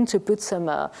function to put some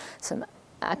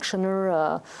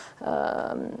actioner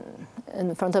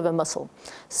in front of a muscle.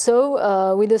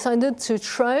 So we decided to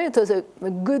try it as a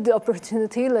good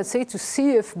opportunity, let's say, to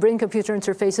see if brain-computer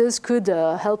interfaces could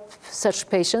help such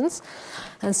patients.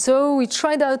 And so we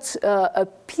tried out a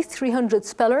P300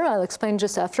 speller, I'll explain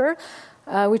just after.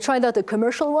 We tried out a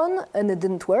commercial one, and it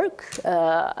didn't work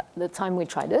the time we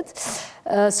tried it.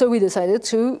 So we decided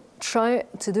to try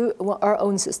to do our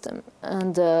own system.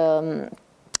 And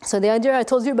so the idea, I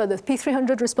told you about the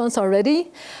P300 response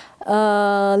already.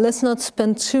 Let's not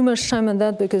spend too much time on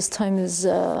that because time is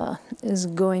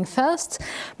going fast.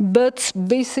 But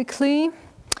basically,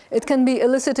 it can be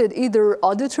elicited either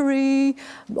auditory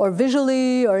or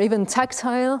visually or even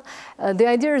tactile. The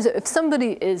idea is if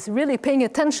somebody is really paying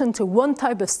attention to one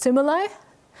type of stimuli,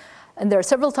 and there are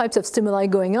several types of stimuli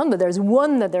going on, but there's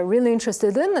one that they're really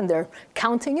interested in and they're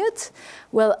counting it,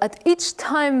 well, at each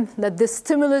time that this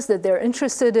stimulus that they're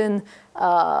interested in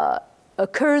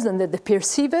occurs and that they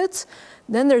perceive it,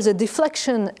 then there's a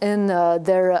deflection in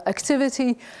their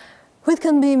activity, which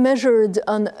can be measured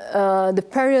on the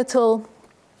parietal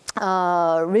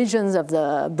regions of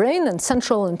the brain, and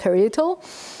central and parietal.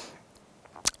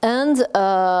 And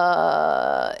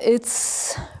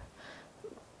it's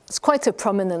quite a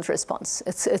prominent response.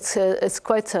 It's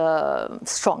quite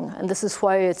strong, and this is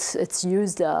why it's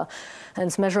used and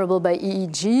it's measurable by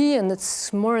EEG, and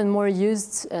it's more and more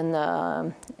used in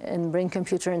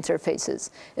brain-computer interfaces.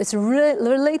 It's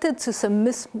related to some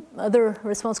other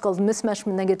response called mismatch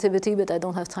negativity, but I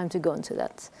don't have time to go into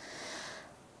that.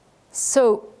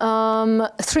 So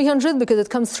 300, because it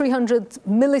comes 300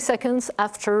 milliseconds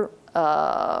after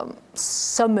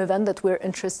some event that we're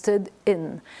interested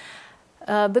in.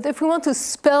 But if we want to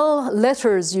spell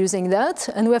letters using that,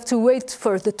 and we have to wait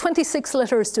for the 26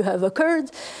 letters to have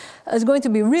occurred, it's going to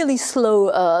be really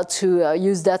slow to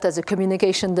use that as a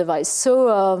communication device.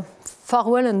 So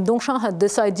Farwell and Donchamp had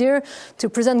this idea to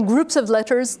present groups of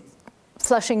letters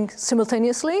flashing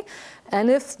simultaneously. And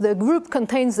if the group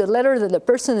contains the letter that the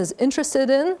person is interested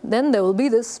in, then there will be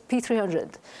this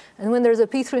P300. And when there's a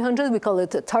P300, we call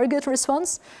it a target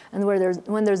response. And when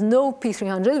there's no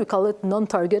P300, we call it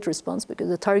non-target response, because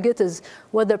the target is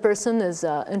what the person is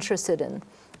interested in.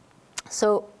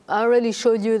 So I already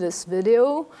showed you this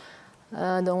video.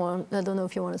 I don't know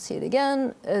if you want to see it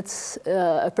again. It's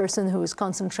a person who is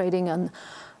concentrating on,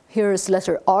 here is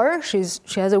letter R. She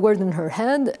has a word in her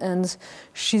head, and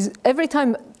every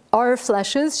time R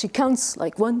flashes, she counts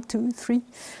like 1, 2, 3.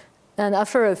 And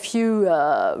after a few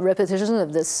repetitions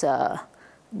of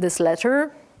this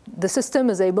letter, the system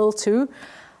is able to,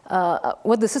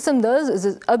 what the system does is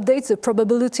it updates the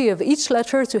probability of each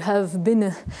letter to have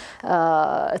been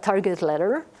a target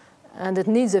letter. And it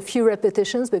needs a few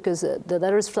repetitions because the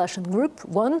letters flash in group,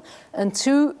 1. And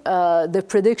 2, the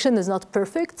prediction is not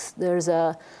perfect. There's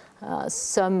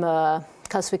some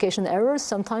classification errors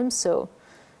sometimes, so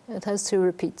it has to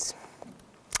repeat.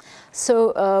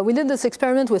 So we did this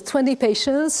experiment with 20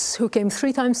 patients who came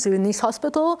 3 times to Nice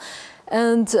Hospital.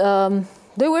 And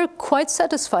they were quite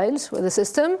satisfied with the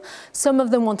system. Some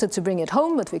of them wanted to bring it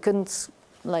home, but we couldn't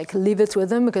like leave it with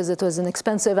them because it was an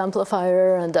expensive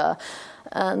amplifier,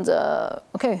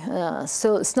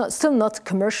 still it's still not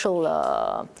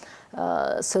commercial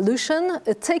solution.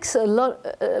 It takes a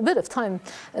bit of time.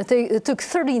 It took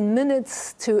 30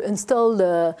 minutes to install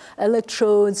the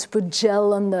electrodes, put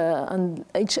gel on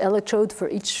each electrode for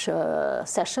each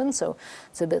session, so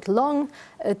it's a bit long.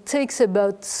 It takes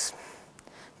about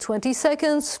 20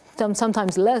 seconds,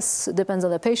 sometimes less, it depends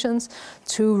on the patients,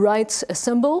 to write a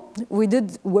symbol. We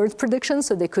did word prediction,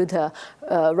 so they could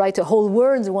write a whole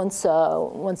word once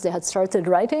they had started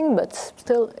writing, but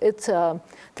still it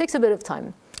takes a bit of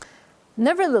time.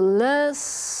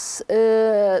 Nevertheless,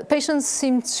 patients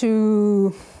seem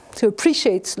to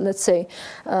appreciate, let's say,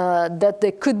 that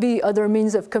there could be other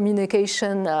means of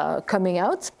communication coming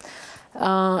out.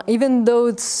 Even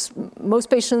though most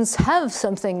patients have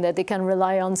something that they can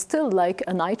rely on still, like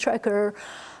an eye tracker,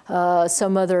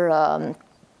 some other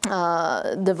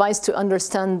device to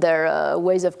understand their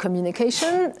ways of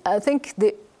communication, I think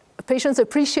the patients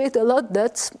appreciate a lot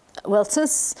that, well,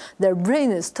 since their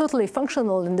brain is totally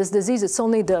functional in this disease, it's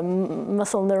only the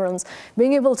muscle neurons,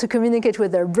 being able to communicate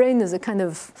with their brain is a kind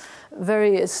of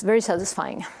it's very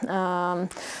satisfying.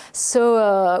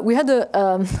 So we had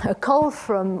a call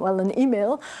from, well, an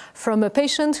email from a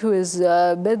patient who is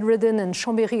bedridden in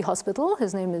Chambéry Hospital.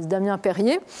 His name is Damien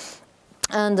Perrier.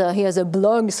 And he has a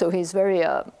blog, so he's very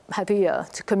happy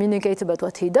to communicate about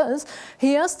what he does.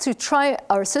 He asked to try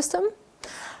our system.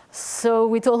 So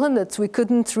we told him that we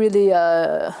couldn't really,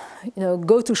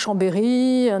 go to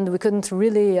Chambéry, and we couldn't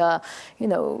really,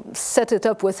 set it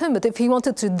up with him. But if he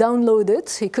wanted to download it,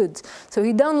 he could. So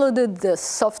he downloaded the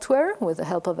software with the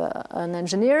help of an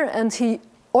engineer, and he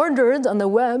ordered on the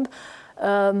web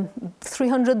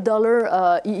 $300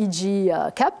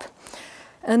 EEG cap.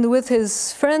 And with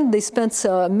his friend, they spent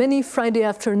many Friday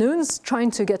afternoons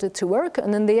trying to get it to work.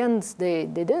 And in the end, they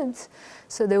did.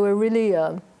 So they were really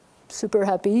super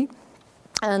happy.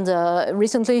 And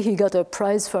recently, he got a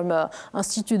prize from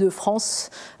Institut de France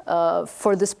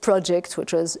for this project,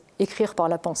 which was Écrire par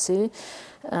la pensée.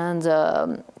 And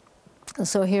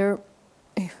so here,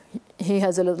 he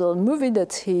has a little movie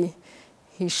that he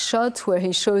shot where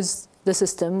he shows the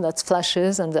system that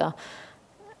flashes, and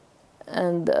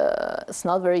it's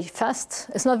not very fast.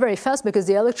 It's not very fast because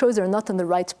the electrodes are not in the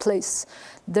right place.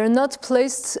 They're not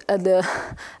placed at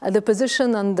the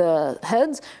position on the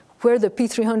head where the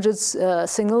P300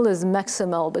 signal is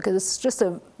maximal, because it's just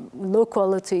a low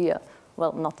quality,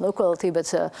 well, not low quality,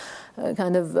 but a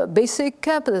kind of basic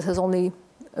cap that has only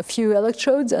a few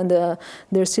electrodes, and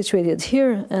they're situated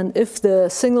here. And if the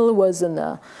signal was in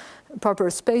a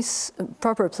proper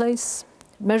place,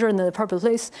 measured in the proper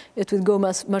place, it would go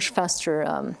much faster.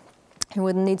 You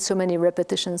wouldn't need so many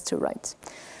repetitions to write.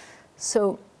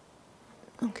 So,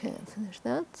 okay, finish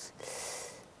that.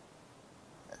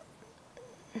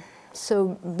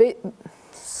 So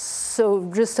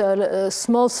just a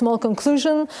small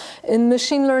conclusion. In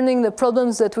machine learning, the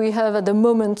problems that we have at the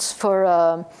moment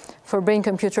for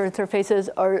brain-computer interfaces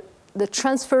are the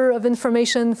transfer of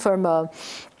information from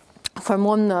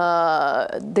one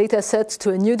data set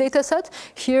to a new data set.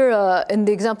 Here, in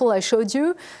the example I showed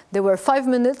you, there were 5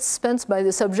 minutes spent by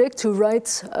the subject to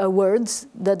write words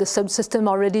that the subsystem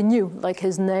already knew, like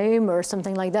his name or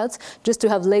something like that, just to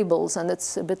have labels, and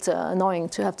it's a bit annoying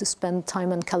to have to spend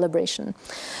time on calibration.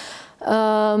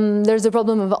 There's the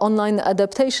problem of online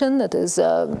adaptation that is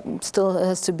still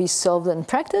has to be solved in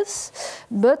practice.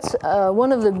 But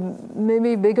one of the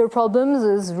maybe bigger problems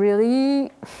is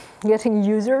really getting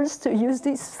users to use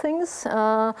these things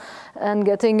and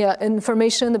getting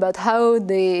information about how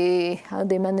they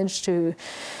manage to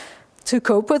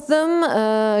cope with them,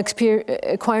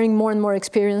 acquiring more and more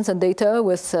experience and data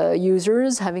with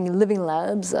users, having living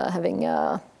labs,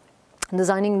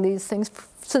 designing these things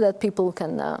so that people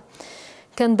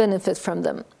can benefit from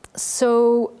them.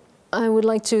 So I would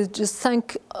like to just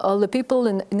thank all the people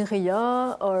in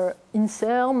INRIA or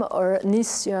INSERM or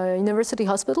Nice University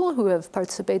Hospital who have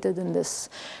participated in this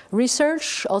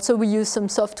research. Also, we use some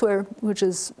software which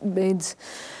is made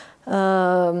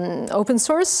open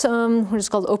source, which is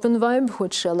called OpenVibe,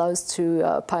 which allows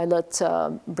to pilot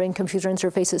brain-computer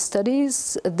interfaces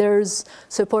studies. There's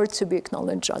support to be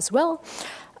acknowledged as well.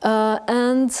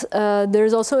 And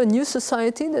there's also a new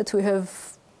society that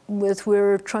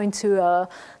we're trying to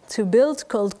build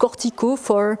called Cortico,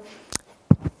 for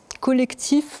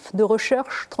Collectif de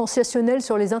recherche transactionnelle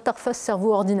sur les interfaces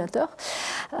cerveau-ordinateur.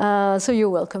 So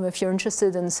you're welcome if you're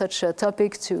interested in such a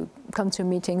topic to come to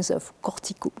meetings of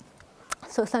Cortico.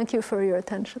 So thank you for your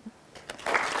attention.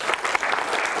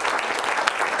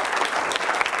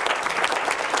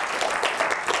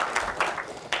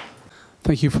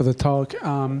 Thank you for the talk.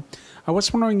 I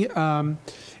was wondering,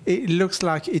 it looks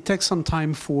like it takes some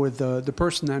time for the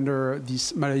person under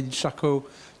this maladie de Charcot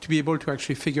to be able to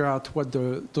actually figure out what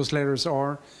those letters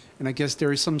are. And I guess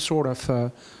there is some sort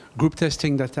of group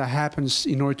testing that happens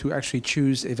in order to actually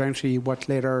choose eventually what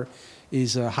letter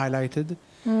is highlighted.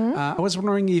 Mm-hmm. I was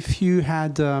wondering if you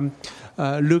had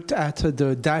looked at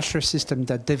the dasher system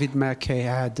that David Mackay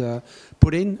had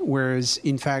put in, whereas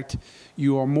in fact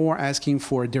you are more asking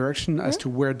for a direction as to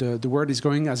where the word is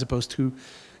going, as opposed to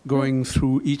going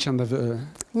through each of the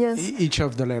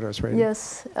letters, right?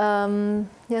 Yes.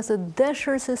 Yes, a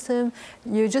dasher system,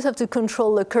 you just have to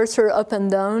control the cursor up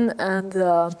and down,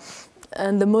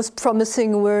 and the most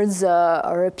promising words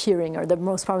are appearing, or the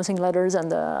most promising letters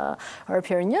are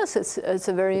appearing. Yes, it's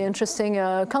a very interesting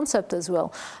concept as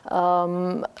well.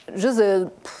 Just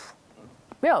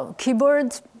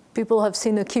keyboard. People have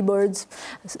seen a keyboard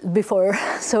before,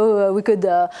 so we could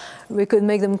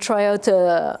make them try out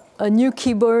a new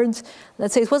keyboard.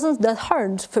 Let's say it wasn't that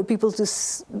hard for people to,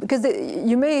 because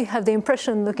you may have the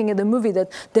impression looking at the movie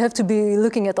that they have to be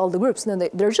looking at all the groups. No,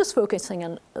 they're just focusing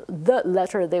on the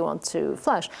letter they want to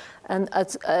flash. And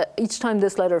each time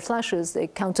this letter flashes, they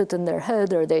count it in their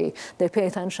head, or they pay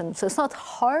attention. So it's not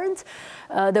hard.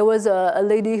 There was a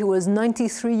lady who was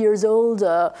 93 years old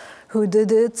who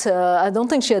did it. I don't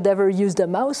think she had ever used a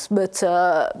mouse, but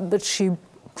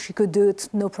she could do it,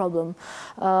 no problem.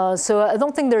 So I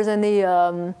don't think there's any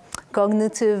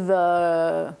cognitive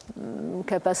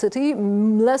capacity,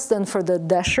 less than for the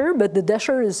dasher, but the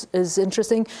dasher is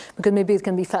interesting because maybe it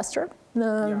can be faster.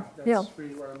 That's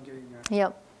really what I'm getting at.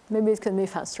 Yeah, maybe it can be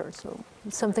faster, so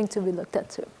it's something to be looked at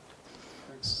too.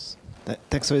 Thanks.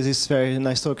 Thanks for this very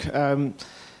nice talk.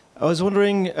 I was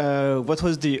wondering what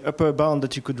was the upper bound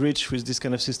that you could reach with this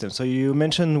kind of system. So you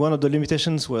mentioned one of the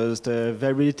limitations was the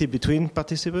variability between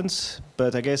participants,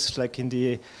 but I guess like in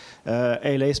the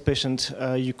ALS patient,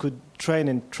 you could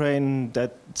train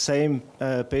that same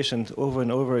patient over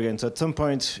and over again. So at some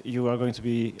point you are going to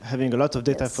be having a lot of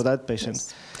data for that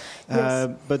patient. Yes.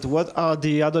 But what are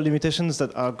the other limitations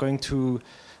that are going to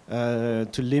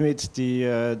limit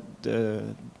the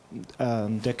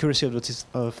accuracy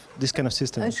of this kind of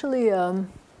system? Actually,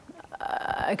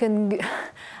 I can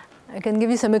give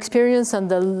you some experience on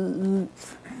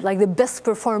the best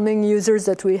performing users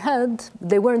that we had.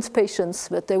 They weren't patients,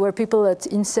 but they were people at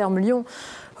INSERM Lyon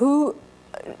who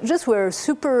just were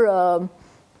super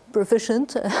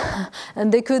proficient,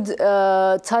 and they could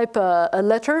type a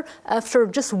letter after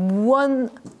just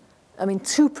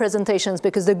two presentations,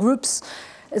 because the groups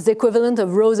is the equivalent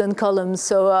of rows and columns.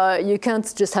 So you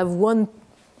can't just have one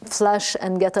flash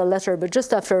and get a letter, but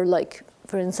just after, like,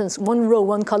 for instance, one row,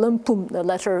 one column, boom, the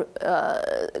letter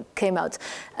came out.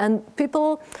 And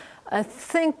people, I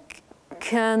think,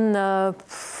 can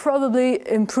probably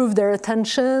improve their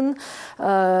attention,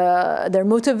 their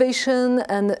motivation,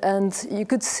 and you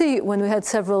could see when we had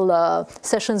several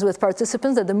sessions with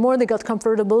participants that the more they got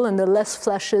comfortable and the less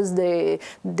flashes they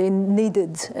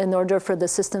needed in order for the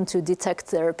system to detect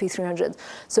their P300.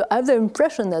 So I have the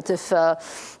impression that if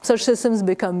such systems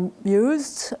become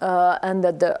used and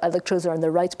that the electrodes are in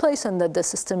the right place and that the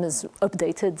system is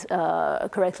updated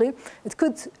correctly, it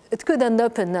could end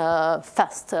up in a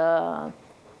fast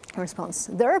response.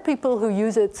 There are people who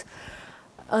use it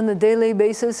on a daily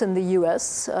basis in the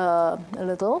US a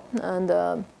little, and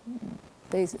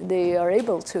they are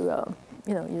able to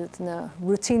use it in a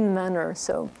routine manner.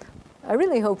 So I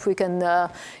really hope we can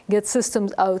get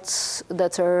systems out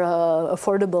that are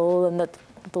affordable and that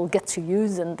people get to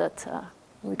use, and that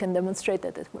we can demonstrate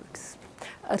that it works.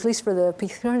 At least for the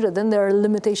P300. Then there are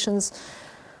limitations.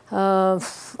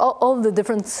 All the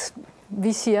different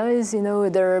BCIs,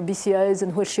 there are BCIs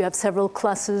in which you have several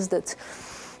classes that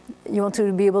you want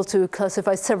to be able to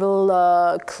classify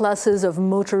several classes of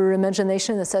motor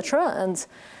imagination, etc. And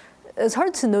it's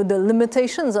hard to know the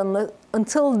limitations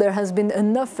until there has been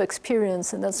enough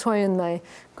experience. And that's why in my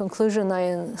conclusion, I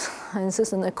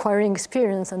insist on acquiring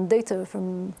experience and data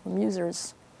from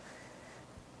users.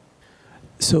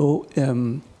 So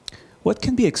what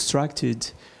can be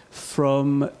extracted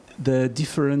from the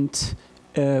different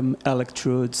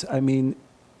electrodes? I mean,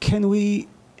 can we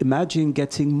imagine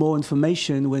getting more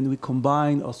information when we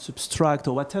combine or subtract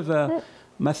or whatever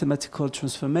mathematical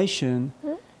transformation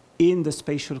in the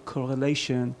spatial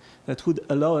correlation that would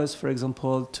allow us, for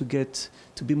example, to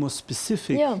be more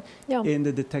specific in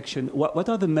the detection? What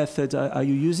are the methods? Are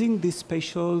you using this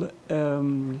spatial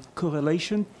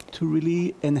correlation to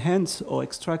really enhance or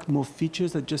extract more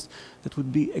features that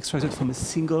would be extracted from a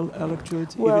single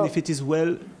electrode, even if it is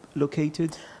well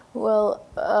located? Well,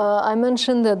 I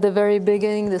mentioned at the very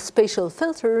beginning the spatial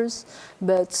filters,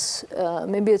 but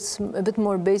maybe it's a bit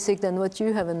more basic than what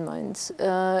you have in mind.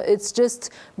 It's just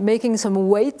making some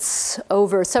weights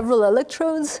over several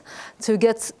electrodes to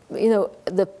get,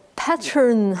 the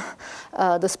pattern,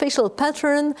 the spatial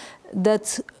pattern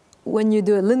that when you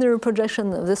do a linear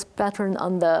projection of this pattern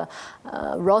on the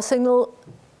raw signal,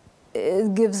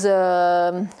 it gives,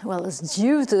 it's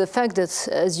due to the fact that,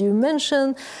 as you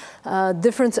mentioned,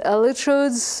 different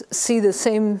electrodes see the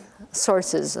same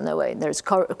sources in a way. There's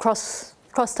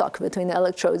crosstalk between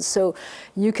electrodes. So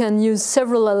you can use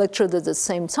several electrodes at the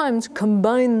same time to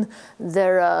combine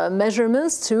their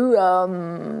measurements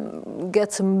to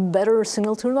get some better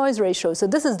signal-to-noise ratio. So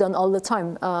this is done all the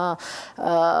time.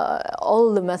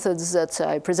 All the methods that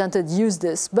I presented use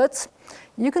this. But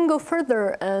you can go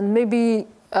further and maybe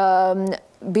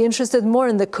be interested more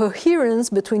in the coherence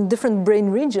between different brain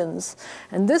regions.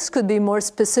 And this could be more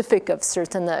specific of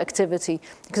certain activity.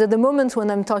 Because at the moment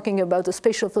when I'm talking about a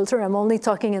spatial filter, I'm only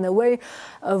talking in a way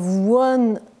of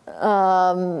one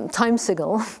time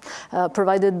signal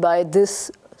provided by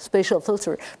this spatial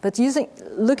filter. But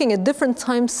looking at different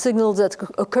time signals that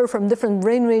occur from different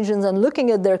brain regions and looking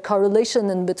at their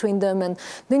correlation in between them and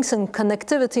doing some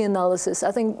connectivity analysis,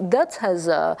 I think that has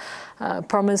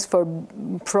promise for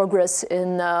progress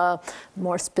in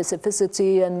more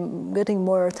specificity and getting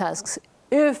more tasks,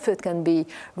 if it can be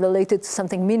related to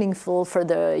something meaningful for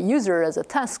the user as a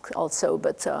task also,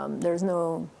 but there's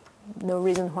no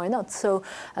reason why not. So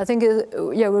I think,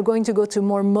 we're going to go to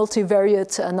more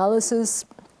multivariate analysis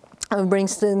of brain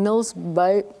signals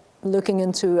by looking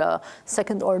into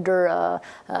second-order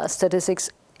statistics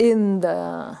in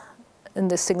the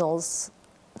signals,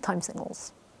 time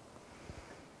signals.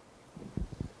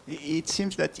 It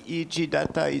seems that EEG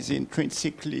data is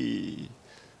intrinsically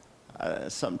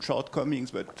some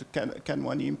shortcomings, but can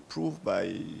one improve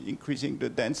by increasing the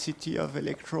density of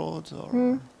electrodes,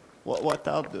 or what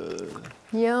are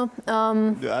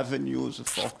the avenues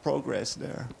for progress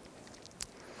there?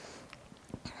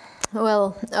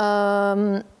 Well,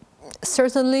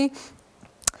 certainly,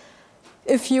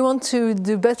 if you want to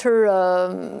do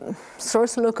better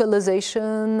source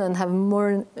localization and have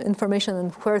more information on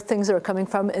where things are coming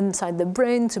from inside the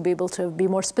brain to be able to be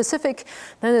more specific,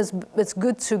 then it's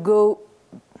good to go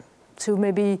to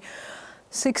maybe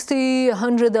 60,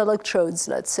 100 electrodes,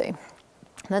 let's say.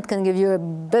 That can give you a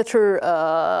better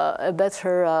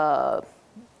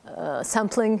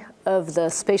sampling of the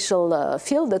spatial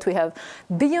field that we have.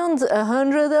 Beyond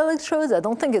 100 electrodes, I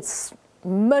don't think it's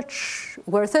much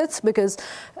worth it, because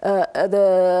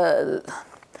the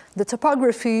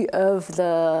topography of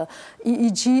the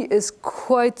EEG is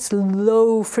quite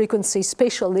low frequency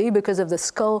spatially because of the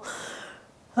skull,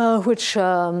 which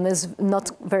is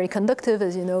not very conductive,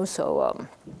 as you know.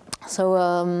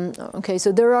 Okay,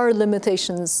 so there are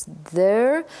limitations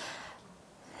there.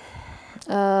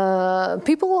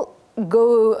 People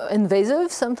go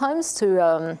invasive sometimes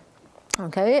to,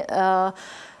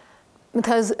 it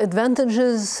has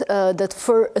advantages that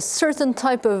for a certain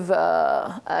type of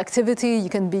activity, you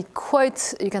can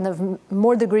have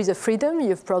more degrees of freedom.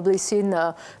 You've probably seen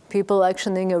people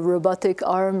actioning a robotic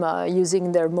arm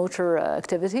using their motor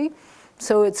activity.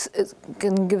 So it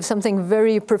can give something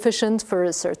very proficient for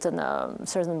a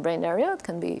certain brain area. It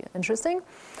can be interesting.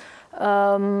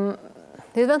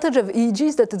 The advantage of EEG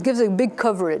is that it gives a big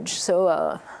coverage.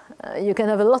 So you can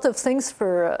have a lot of things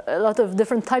for a lot of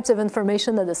different types of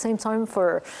information at the same time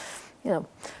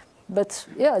But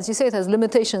yeah, as you say, it has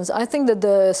limitations. I think that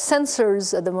the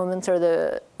sensors at the moment are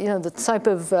the type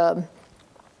of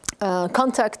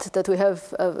contact that we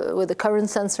have with the current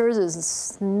sensors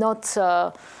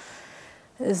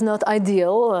is not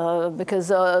ideal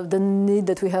because of the need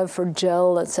that we have for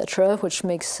gel, etc., which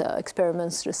makes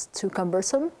experiments just too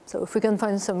cumbersome. So if we can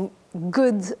find some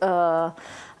good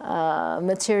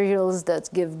materials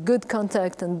that give good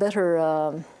contact and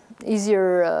better,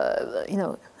 easier,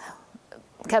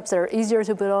 caps that are easier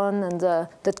to put on and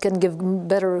that can give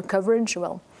better coverage,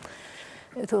 well,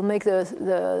 it will make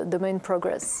the domain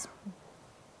progress.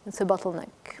 It's a bottleneck.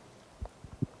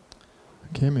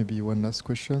 Okay, maybe one last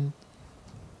question.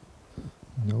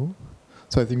 No.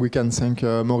 So I think we can thank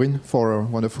Maureen for a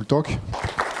wonderful talk.